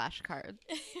had flashcards.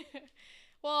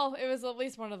 Well, it was at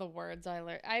least one of the words I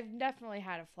learned. I've definitely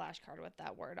had a flashcard with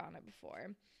that word on it before.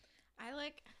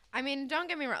 I mean, don't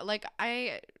get me wrong. Like,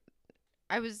 I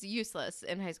was useless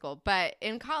in high school, but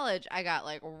in college, I got,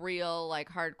 like, real, like,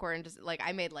 hardcore, and just, like,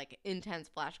 I made, like, intense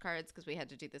flashcards because we had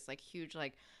to do this, like, huge,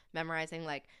 like, memorizing,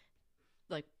 like,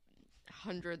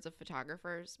 hundreds of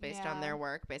photographers based on their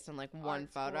work, based on, like, one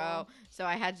photo. So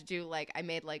I had to do, like,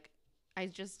 I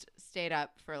just stayed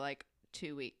up for, like,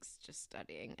 2 weeks just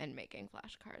studying and making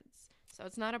flashcards. So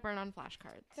it's not a burn on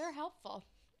flashcards. They're helpful.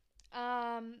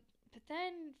 But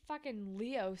then fucking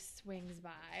Leo swings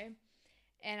by,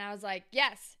 and I was like,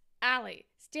 yes, Allie,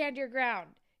 stand your ground.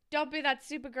 Don't be that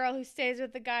stupid girl who stays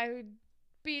with the guy who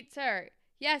beats her.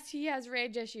 Yes, he has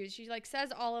rage issues. She like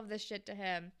says all of this shit to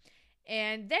him.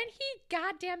 And then he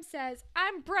goddamn says,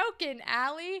 I'm broken,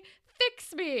 Allie.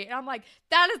 Fix me. And I'm like,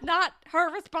 that is not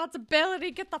her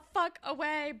responsibility. Get the fuck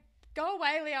away. Go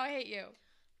away, Leo. I hate you.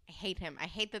 I hate him. I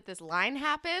hate that this line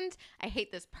happened. I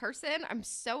hate this person. I'm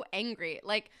so angry.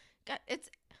 Like, God, it's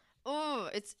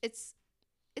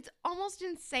almost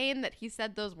insane that he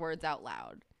said those words out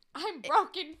loud. I'm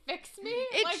broken. Fix me.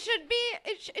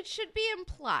 It should be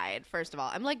implied. First of all,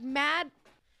 I'm like mad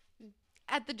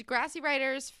at the Degrassi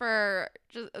writers for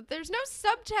just, there's no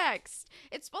subtext.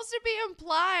 It's supposed to be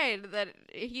implied that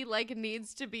he like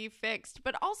needs to be fixed,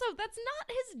 but also that's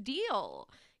not his deal.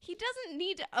 He doesn't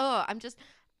need to. I'm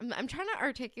trying to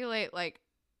articulate like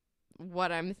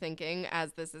what I'm thinking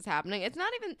as this is happening. It's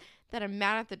not even that I'm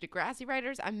mad at the Degrassi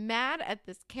writers. I'm mad at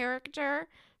this character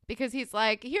because he's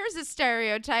like, here's a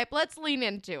stereotype. Let's lean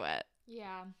into it.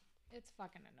 Yeah, it's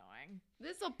fucking annoying.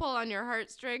 This will pull on your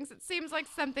heartstrings. It seems like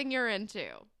something you're into.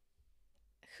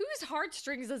 Whose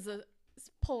heartstrings is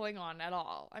pulling on at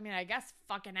all? I mean, I guess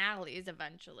fucking Allie's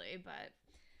eventually, but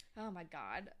oh my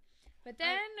God. But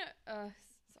then,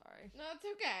 sorry. No, it's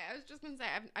okay. I was just going to say,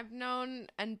 I've known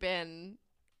and been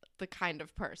the kind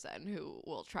of person who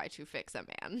will try to fix a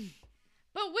man.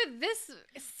 But with this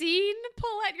scene,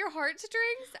 pull at your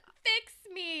heartstrings, fix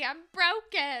me, I'm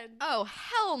broken. Oh,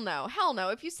 hell no. Hell no.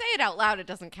 If you say it out loud, it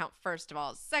doesn't count, first of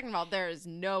all. Second of all, there is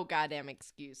no goddamn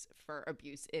excuse for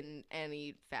abuse in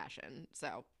any fashion.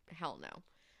 So, hell no.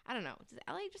 I don't know. Does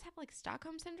Ellie just have, like,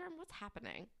 Stockholm Syndrome? What's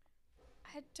happening?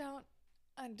 I don't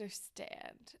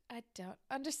understand.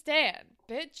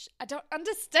 Bitch. I don't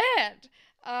understand.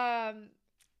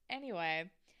 Anyway,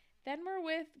 then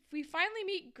we finally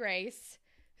meet Grace,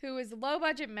 who is low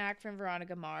budget Mac from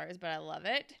Veronica Mars, but I love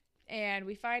it. And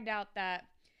we find out that,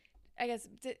 I guess,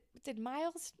 did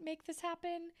Miles make this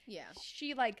happen? Yeah.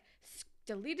 She like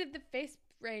deleted the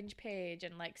range page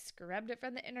and like scrubbed it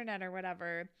from the internet or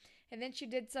whatever. And then she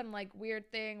did some like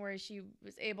weird thing where she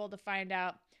was able to find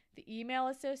out the email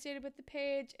associated with the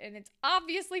page, and it's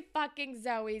obviously fucking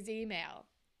Zoe's email.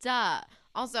 Duh.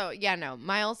 Also, yeah, no.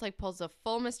 Miles like pulls a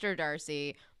full Mr.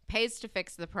 Darcy, pays to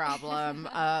fix the problem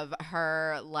of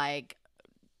her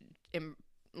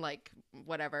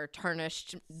whatever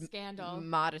tarnished Scandal.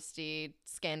 modesty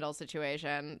scandal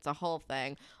situation. It's a whole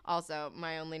thing. Also,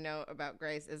 my only note about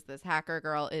Grace is this hacker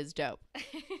girl is dope.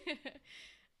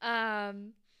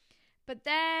 But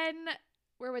then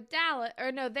we're with Dallas,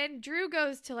 or no, then Drew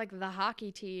goes to like the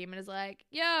hockey team and is like,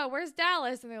 yo, where's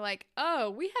Dallas? And they're like,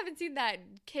 oh, we haven't seen that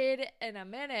kid in a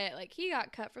minute. Like, he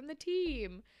got cut from the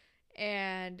team.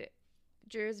 And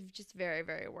Drew's just very,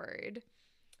 very worried.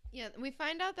 Yeah, we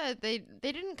find out that they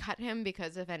didn't cut him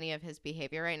because of any of his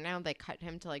behavior right now. They cut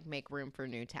him to like make room for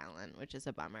new talent, which is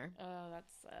a bummer. Oh, that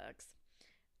sucks.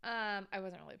 I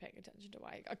wasn't really paying attention to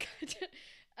why he got cut.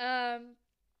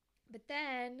 But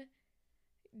then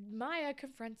Maya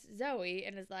confronts Zoe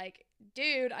and is like,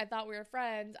 dude, I thought we were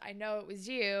friends. I know it was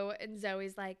you. And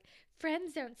Zoe's like,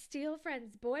 friends don't steal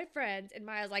friends' boyfriends. And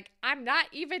Maya's like, I'm not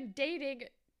even dating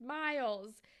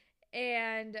Miles.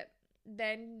 And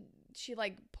then she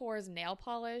like pours nail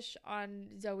polish on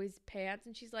Zoe's pants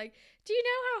and she's like, do you know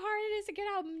how hard it is to get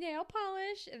out nail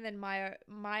polish? And then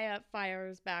Maya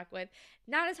fires back with,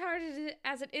 not as hard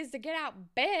as it is to get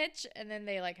out, bitch. And then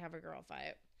they like have a girl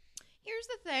fight. Here's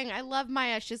the thing. I love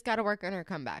Maya. She's got to work on her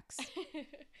comebacks.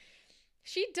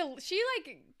 She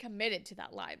like committed to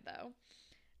that line though.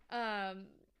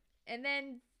 And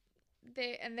then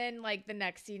like the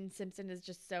next scene, Simpson is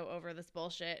just so over this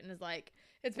bullshit and is like,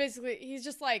 it's basically, he's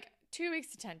just like 2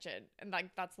 weeks detention. And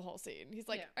like, that's the whole scene. He's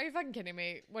like, Are you fucking kidding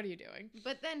me? What are you doing?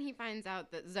 But then he finds out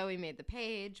that Zoe made the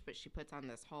page, but she puts on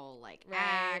this whole like Right.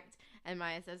 act. And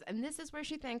Maya says, and this is where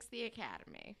she thanks the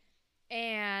Academy.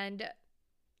 And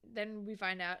then we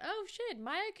find out, oh shit,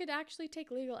 Maya could actually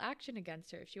take legal action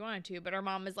against her if she wanted to, but her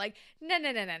mom is like, no,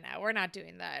 we're not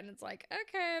doing that. And it's like,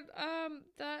 okay,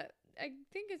 that I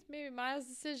think it's maybe Maya's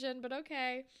decision, but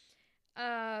okay.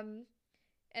 And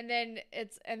then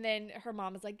her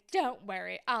mom is like, don't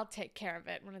worry, I'll take care of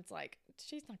it. When it's like,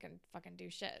 she's not gonna fucking do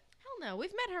shit. Hell no,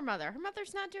 we've met her mother. Her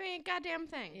mother's not doing a goddamn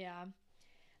thing. Yeah.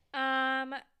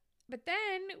 But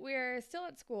then we're still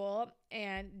at school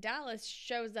and Dallas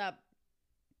shows up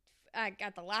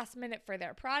at the last minute for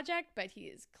their project, but he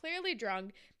is clearly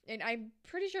drunk, and I'm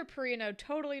pretty sure Perino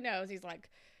totally knows. He's like,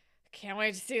 can't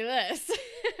wait to see this.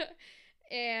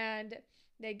 And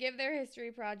they give their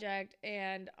history project,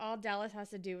 and all Dallas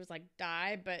has to do is like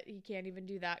die, but he can't even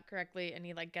do that correctly, and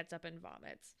he like gets up and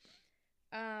vomits.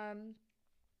 But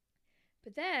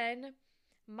then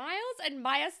Miles and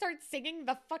Maya start singing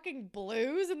the fucking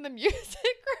blues in the music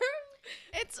room.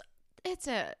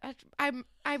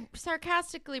 I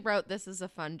sarcastically wrote this as a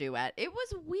fun duet. It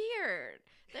was weird.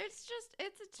 It's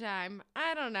a time.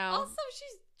 I don't know. Also,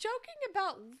 she's joking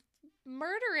about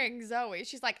murdering Zoe.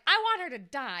 She's like, I want her to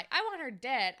die. I want her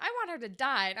dead. I want her to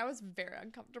die. And I was very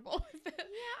uncomfortable with the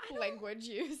language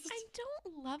used. I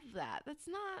don't love that. That's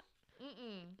not.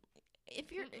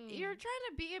 If you're trying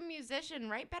to be a musician,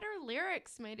 write better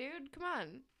lyrics, my dude. Come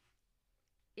on.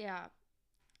 Yeah.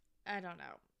 I don't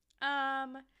know.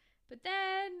 But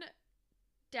then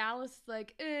Dallas is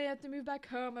like, I have to move back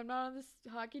home. I'm not on this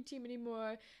hockey team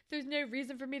anymore. There's no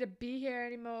reason for me to be here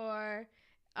anymore.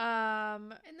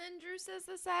 And then Drew says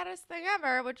the saddest thing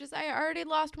ever, which is, I already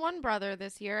lost one brother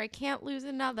this year. I can't lose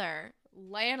another.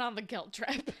 Laying on the guilt trip.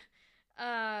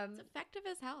 It's effective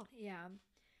as hell. Yeah.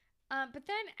 But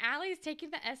then Allie's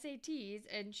taking the SATs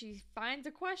and she finds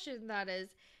a question that is,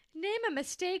 name a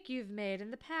mistake you've made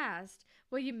in the past.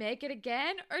 Will you make it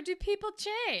again, or do people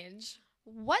change?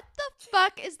 What the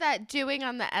fuck is that doing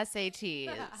on the SATs?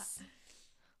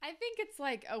 I think it's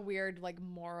like a weird like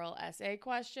moral essay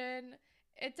question.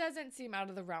 It doesn't seem out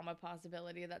of the realm of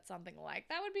possibility that something like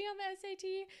that would be on the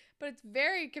SAT, but it's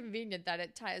very convenient that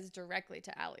it ties directly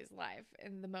to Allie's life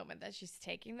in the moment that she's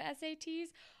taking the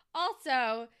SATs.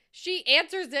 Also, she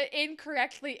answers it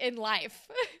incorrectly in life.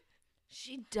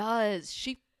 She does.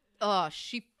 She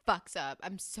fucks up.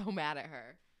 I'm so mad at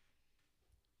her.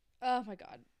 Oh my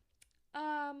god.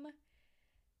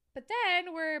 But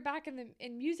then we're back in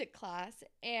music class,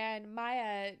 and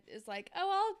Maya is like, "Oh,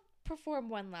 I'll perform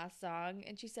one last song,"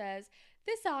 and she says,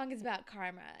 "This song is about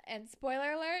karma, and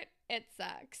spoiler alert, it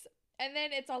sucks." And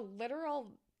then it's a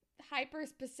literal,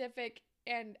 hyper-specific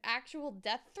and actual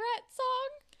death threat song.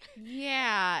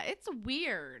 Yeah, it's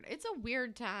weird. It's a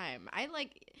weird time.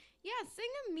 Sing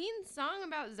a mean song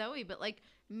about Zoe, but like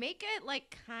Make it,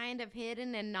 like, kind of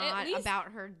hidden and not least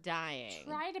about her dying.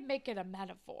 Try to make it a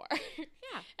metaphor.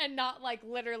 Yeah. And not, like,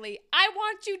 literally, I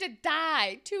want you to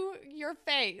die to your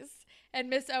face. And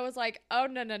Miss O was like, oh,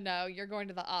 no, you're going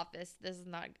to the office. This is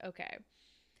not okay.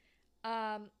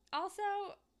 Also,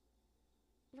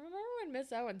 remember when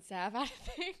Miss O and Sav had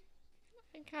a thing?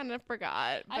 I kind of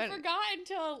forgot. I forgot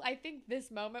until I think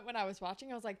this moment when I was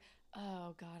watching. I was like,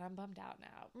 oh, God, I'm bummed out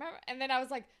now. Remember? And then I was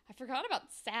like, I forgot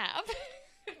about Sav.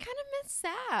 I kind of miss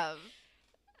Sav.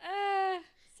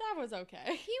 Sav was okay.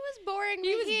 He was boring.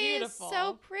 He was beautiful.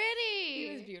 So pretty.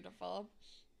 He was beautiful.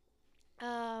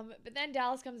 But then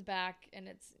Dallas comes back, and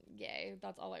it's yay.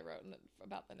 That's all I wrote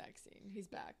about the next scene. He's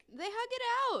back. They hug it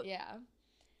out. Yeah.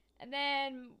 And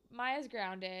then Maya's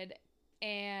grounded,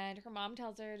 and her mom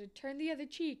tells her to turn the other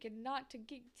cheek and not to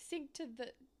sink to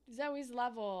the Zoe's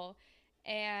level.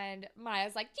 And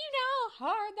Maya's like, do you know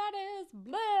how hard that is?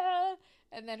 Blah.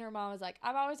 And then her mom was like,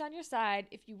 I'm always on your side.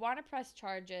 If you want to press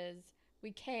charges,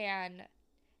 we can.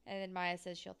 And then Maya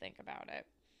says she'll think about it.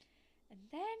 And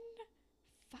then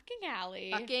fucking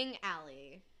Allie. Fucking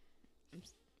Allie.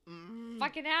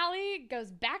 Fucking Allie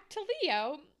goes back to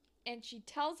Leo, and she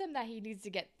tells him that he needs to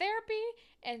get therapy,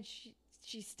 and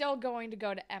she's still going to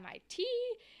go to MIT,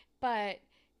 but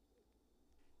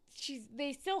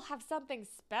they still have something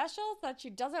special that she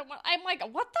doesn't want. I'm like,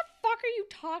 what the fuck are you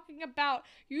talking about?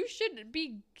 You should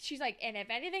be. She's like, and if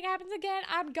anything happens again,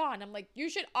 I'm gone. I'm like, you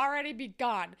should already be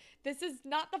gone. This is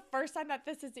not the first time that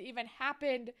this has even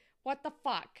happened. What the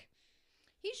fuck?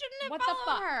 He shouldn't have What the followed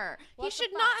fuck? her. What He the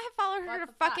should fuck? not have followed What her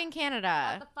the to fuck? fucking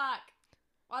Canada. What the fuck?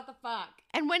 What the fuck?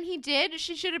 And when he did,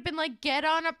 she should have been like, get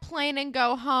on a plane and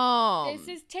go home. This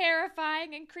is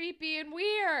terrifying and creepy and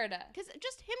weird. Because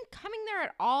just him coming there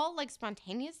at all, like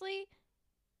spontaneously,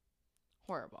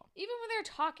 horrible. Even when they're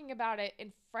talking about it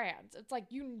in France, it's like,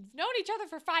 you've known each other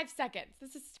for 5 seconds.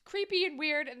 This is creepy and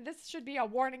weird, and this should be a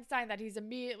warning sign that he's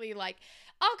immediately like,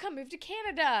 I'll come move to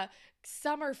Canada.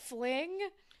 Summer fling?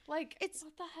 Like,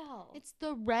 what the hell? It's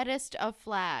the reddest of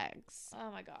flags.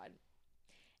 Oh my God.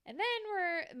 And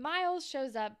then Miles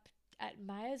shows up at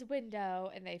Maya's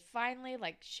window, and they finally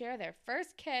like share their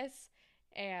first kiss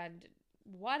and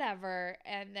whatever.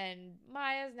 And then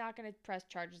Maya's not going to press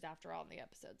charges after all, and the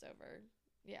episode's over.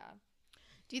 Yeah.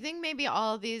 Do you think maybe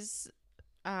all of these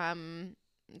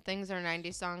things are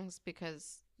 90s songs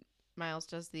because Miles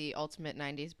does the ultimate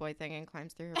 90s boy thing and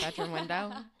climbs through her bedroom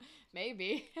window?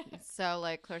 Maybe. So,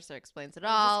 like, Clarissa explains it I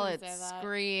was all. just gonna It's say that.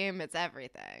 Scream. It's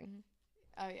everything.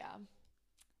 Oh, yeah.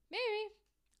 Maybe.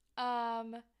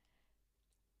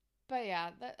 But yeah,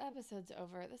 that episode's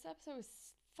over. This episode was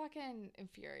fucking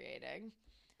infuriating.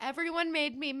 Everyone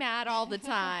made me mad all the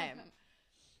time.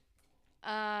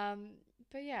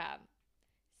 But yeah.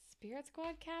 Spirit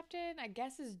Squad captain, I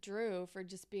guess, is Drew for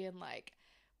just being like,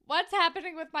 what's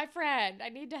happening with my friend? I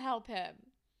need to help him.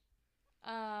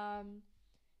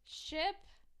 Ship,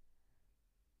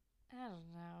 I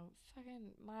don't know.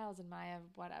 Fucking Miles and Maya,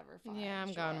 whatever. Fine, Yeah, I'm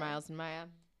sure. going Miles and Maya.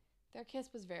 Their kiss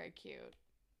was very cute.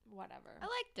 Whatever. I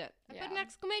liked it. I put an Yeah.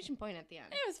 exclamation point at the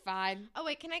end. It was fine. Oh,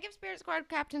 wait, can I give Spirit Squad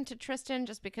Captain to Tristan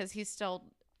just because he's still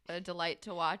a delight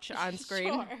to watch on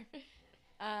screen? Sure.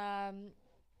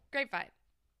 Great fight.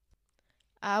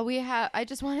 I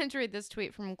just wanted to read this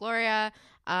tweet from Gloria,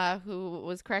 who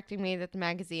was correcting me that the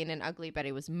magazine in Ugly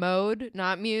Betty was Mode,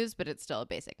 not Muse, but it's still a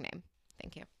basic name.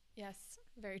 Thank you. Yes,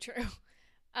 very true.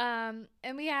 And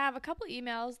we have a couple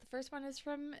emails. The first one is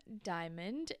from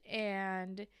Diamond,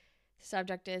 and the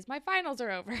subject is, my finals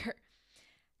are over.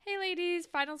 Hey ladies,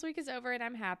 finals week is over and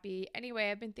I'm happy.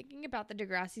 Anyway, I've been thinking about the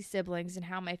Degrassi siblings and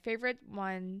how my favorite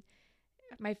ones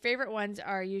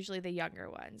are usually the younger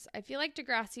ones. I feel like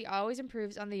Degrassi always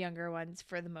improves on the younger ones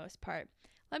for the most part.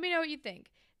 Let me know what you think.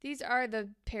 These are the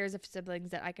pairs of siblings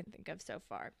that I can think of so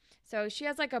far. So she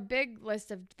has like a big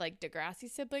list of like Degrassi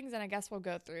siblings, and I guess we'll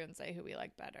go through and say who we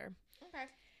like better. Okay.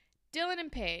 Dylan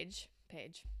and Paige.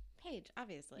 Paige,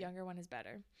 obviously. Younger one is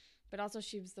better. But also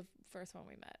she was the first one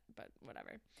we met, but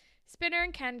whatever. Spinner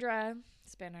and Kendra.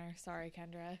 Spinner. Sorry,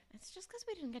 Kendra. It's just because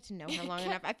we didn't get to know her long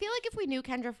enough. I feel like if we knew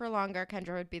Kendra for longer,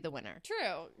 Kendra would be the winner.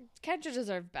 True. Kendra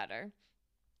deserved better.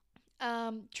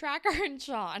 Tracker and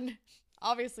Sean.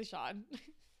 Obviously Sean.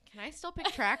 Can I still pick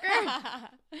Tracker?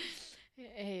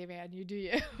 Hey, man, you do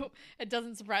you. It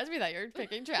doesn't surprise me that you're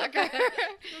picking Tracker.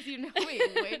 Because you know me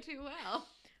way too well.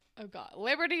 Oh, God.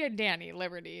 Liberty and Danny.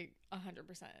 Liberty,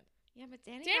 100%. Yeah, but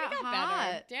Danny Danny got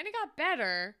hot. better. Danny got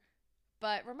better.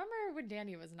 But remember when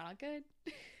Danny was not good?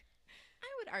 I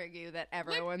would argue that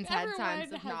everyone's had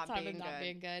times of not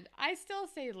being good. I still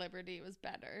say Liberty was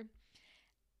better.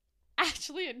 Ashley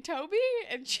Ashley and Toby,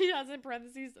 and she has in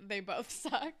parentheses, they both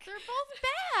suck. They're both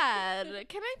bad.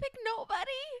 Can I pick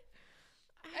nobody?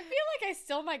 I feel like I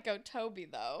still might go Toby,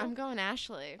 though. I'm going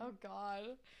Ashley. Oh,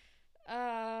 God.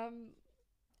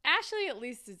 Ashley at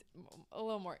least is a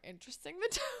little more interesting than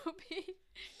Toby.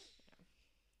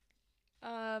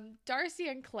 Darcy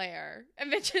and Claire.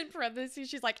 And then in parentheses,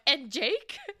 she's like, and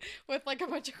Jake? With like a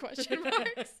bunch of question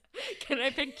marks. Can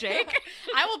I pick Jake?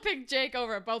 I will pick Jake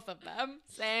over both of them.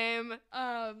 Same.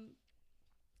 But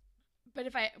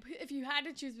if you had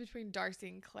to choose between Darcy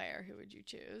and Claire, who would you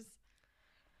choose?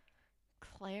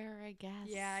 Claire, I guess.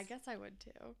 Yeah, I guess I would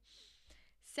too.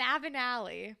 Sav and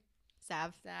Allie.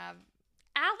 Sav.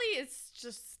 Allie is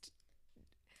just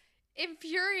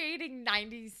infuriating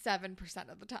 97%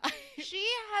 of the time. She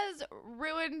has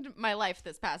ruined my life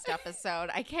this past episode.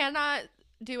 I cannot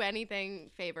do anything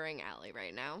favoring Allie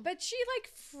right now. But she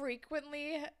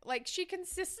she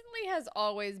consistently has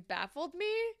always baffled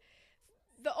me.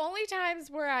 The only times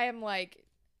where I am like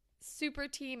super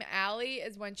team Allie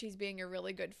is when she's being a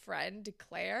really good friend to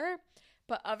Claire.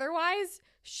 But otherwise,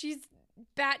 she's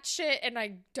batshit and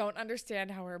I don't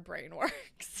understand how her brain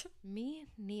works. Me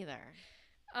neither.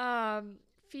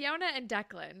 Fiona and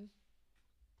Declan.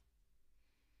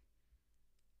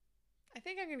 I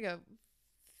think I'm gonna go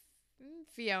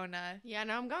Fiona. Yeah,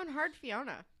 no, I'm going hard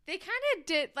Fiona. They kind of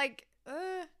did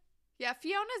yeah,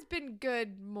 Fiona's been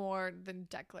good more than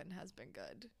Declan has been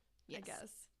good. Yes. I guess.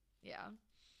 Yeah.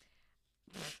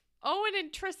 Owen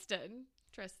and Tristan,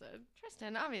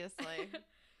 obviously.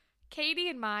 Katie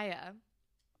and Maya.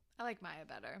 I like Maya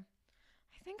better.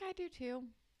 I think I do too.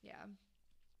 Yeah.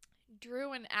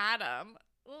 Drew and Adam.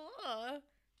 Ugh.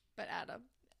 But Adam.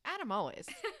 Adam always.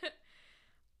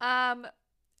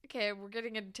 Okay, we're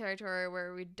getting into territory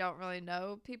where we don't really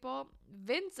know people.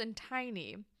 Vince and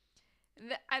Tiny.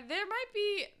 There might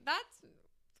be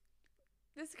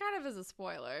this kind of is a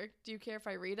spoiler. Do you care if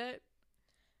I read it?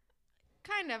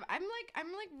 Kind of. I'm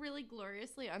like really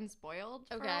gloriously unspoiled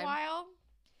for Okay. a while.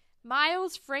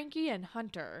 Miles, Frankie, and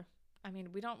Hunter. I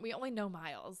mean, we only know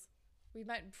Miles. We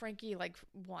met Frankie like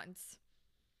once.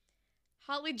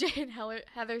 Holly J and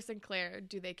Heather Sinclair,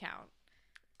 do they count?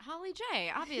 Holly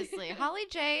J, obviously. Holly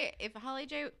J, if Holly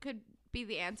J could be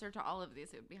the answer to all of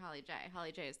these, it would be Holly J.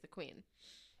 Holly J is the queen.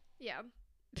 Yeah.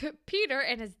 Peter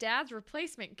and his dad's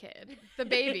replacement kid. The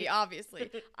baby, obviously.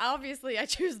 Obviously, I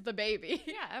choose the baby.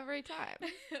 Yeah, every time.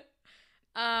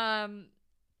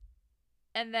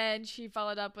 And then she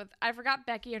followed up with, I forgot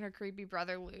Becky and her creepy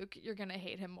brother Luke. You're going to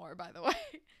hate him more, by the way.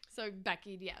 So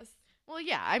Becky, yes. Well,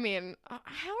 yeah, I mean, how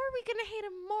are we going to hate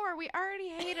him more? We already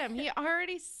hate him. He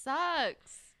already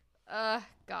sucks.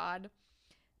 God.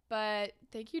 But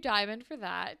thank you, Diamond, for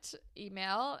that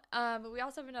email. We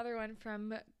also have another one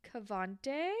from Cavante.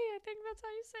 I think that's how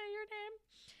you say your name.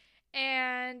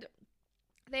 And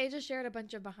they just shared a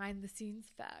bunch of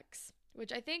behind-the-scenes facts,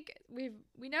 which I think we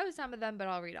know some of them, but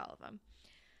I'll read all of them.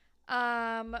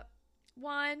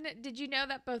 One, did you know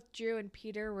that both Drew and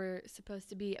Peter were supposed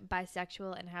to be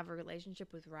bisexual and have a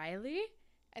relationship with Riley?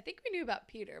 I think we knew about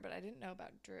Peter, but I didn't know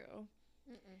about Drew.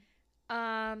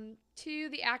 Two,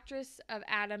 the actress of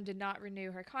Adam did not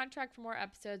renew her contract for more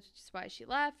episodes, which is why she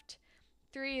left.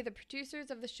 Three, the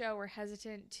producers of the show were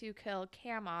hesitant to kill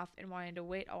Cam off and wanted to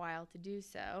wait a while to do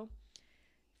so.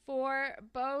 Four,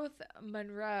 both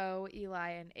Monroe, Eli,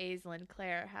 and Aislinn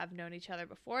Claire have known each other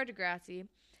before Degrassi,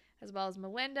 as well as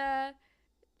Melinda,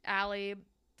 Allie,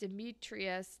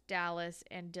 Demetrius, Dallas,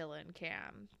 and Dylan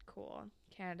Cam. Cool.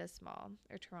 Canada's small,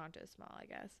 or Toronto's small, I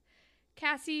guess.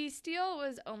 Cassie Steele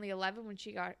was only 11 when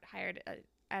she got hired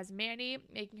as Manny,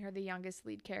 making her the youngest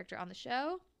lead character on the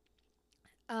show.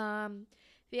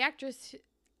 The actresses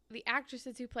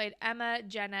who played Emma,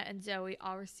 Jenna, and Zoe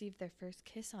all received their first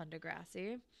kiss on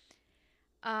Degrassi.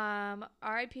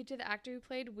 R.I.P. to the actor who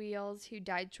played Wheels, who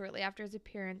died shortly after his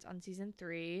appearance on season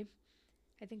 3.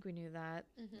 I think we knew that.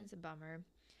 Mm-hmm. It's a bummer.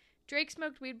 Drake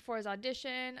smoked weed before his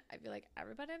audition. I feel like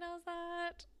everybody knows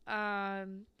that.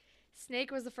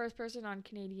 Snake was the first person on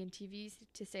Canadian TV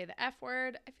to say the F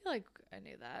word. I feel like I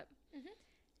knew that. Mm-hmm.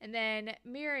 And then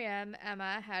Miriam,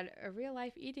 Emma, had a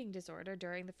real-life eating disorder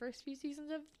during the first few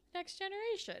seasons of Next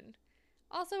Generation.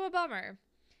 Also a bummer.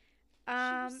 She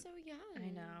was so young. I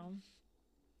know.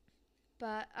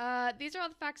 But these are all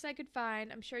the facts I could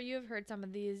find. I'm sure you have heard some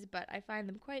of these, but I find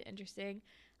them quite interesting.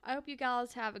 I hope you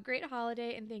gals have a great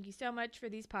holiday, and thank you so much for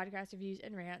these podcast reviews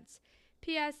and rants.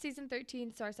 P.S. Season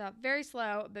 13 starts out very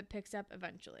slow, but picks up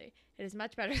eventually. It is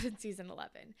much better than Season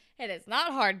 11. It is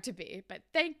not hard to be, but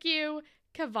thank you,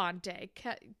 Cavante.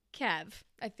 Kev.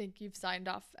 I think you've signed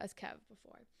off as Kev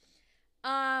before.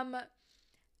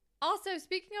 Also,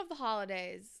 speaking of the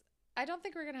holidays, I don't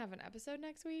think we're gonna have an episode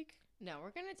next week. No,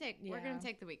 we're gonna take Yeah.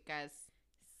 the week, guys.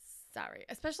 Sorry,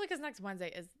 especially because next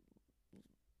Wednesday is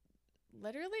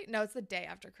literally it's the day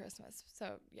after Christmas.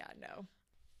 So yeah, no.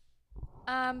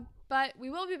 But we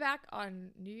will be back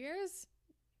on New Year's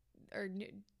or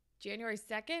January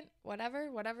 2nd,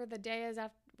 whatever the day is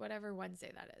after whatever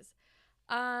Wednesday that is.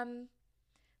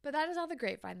 But that is all the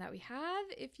Grapevine that we have.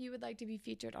 If you would like to be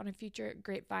featured on a future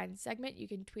Grapevine segment, you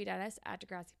can tweet at us at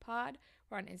DeGrassiPod.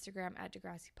 We're on Instagram at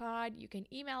DeGrassiPod. You can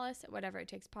email us at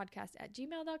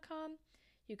whateverittakes.podcast@gmail.com.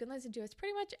 You can listen to us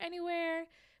pretty much anywhere.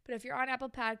 But if you're on Apple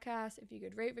Podcasts, if you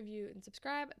could rate, review, and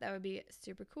subscribe, that would be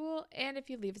super cool. And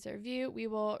if you leave us a review, we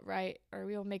will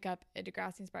make up a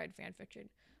Degrassi-inspired fan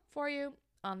fiction for you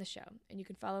on the show. And you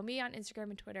can follow me on Instagram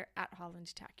and Twitter at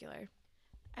HollandTacular.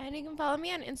 And you can follow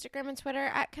me on Instagram and Twitter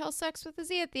at KelSucks with a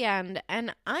Z at the end.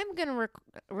 And I'm going to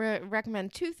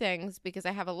recommend two things because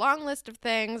I have a long list of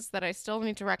things that I still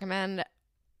need to recommend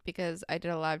because I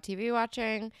did a lot of TV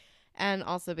watching and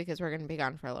also because we're going to be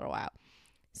gone for a little while.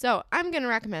 So I'm going to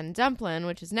recommend Dumplin',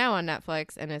 which is now on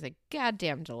Netflix and is a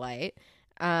goddamn delight.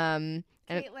 Caitlin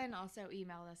also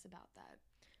emailed us about that.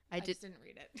 I just didn't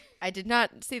read it. I did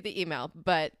not see the email,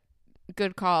 but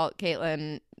good call,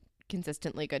 Caitlin.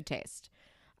 Consistently good taste.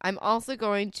 I'm also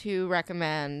going to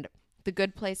recommend The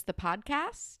Good Place, the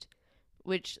podcast,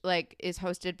 which is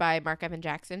hosted by Mark Evan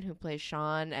Jackson, who plays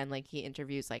Sean, and he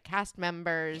interviews cast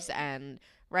members and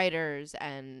writers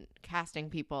and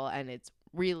casting people, and it's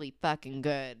really fucking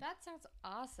good. That sounds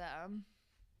awesome.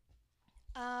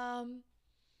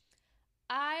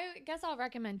 I guess I'll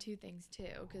recommend two things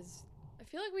too, because I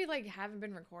feel like we haven't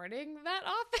been recording that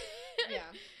often. Yeah.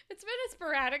 It's been a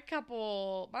sporadic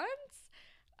couple months.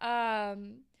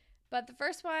 But the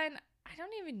first one, I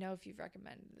don't even know if you've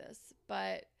recommended this,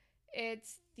 but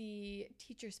it's the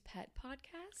Teacher's Pet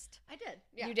podcast. I did.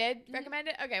 Yeah. You did recommend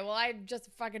it? Okay, well, I just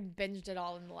fucking binged it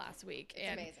all in the last week.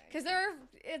 It's amazing. Because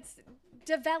it's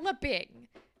developing.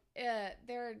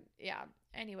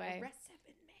 Anyway. Arrests have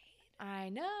been made. I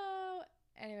know.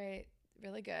 Anyway,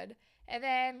 really good. And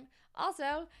then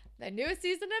also, the newest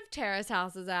season of Terrace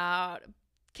House is out.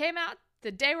 Came out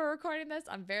the day we're recording this.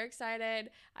 I'm very excited.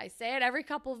 I say it every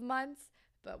couple of months,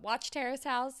 but watch Terrace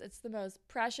House. It's the most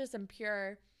precious and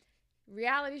pure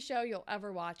reality show you'll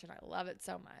ever watch, and I love it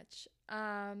so much.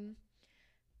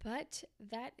 But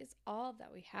that is all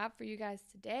that we have for you guys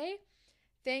today.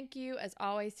 Thank you, as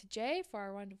always, to Jay for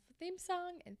our wonderful theme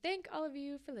song, and thank all of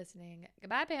you for listening.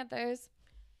 Goodbye, Panthers.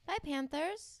 Bye,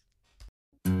 Panthers.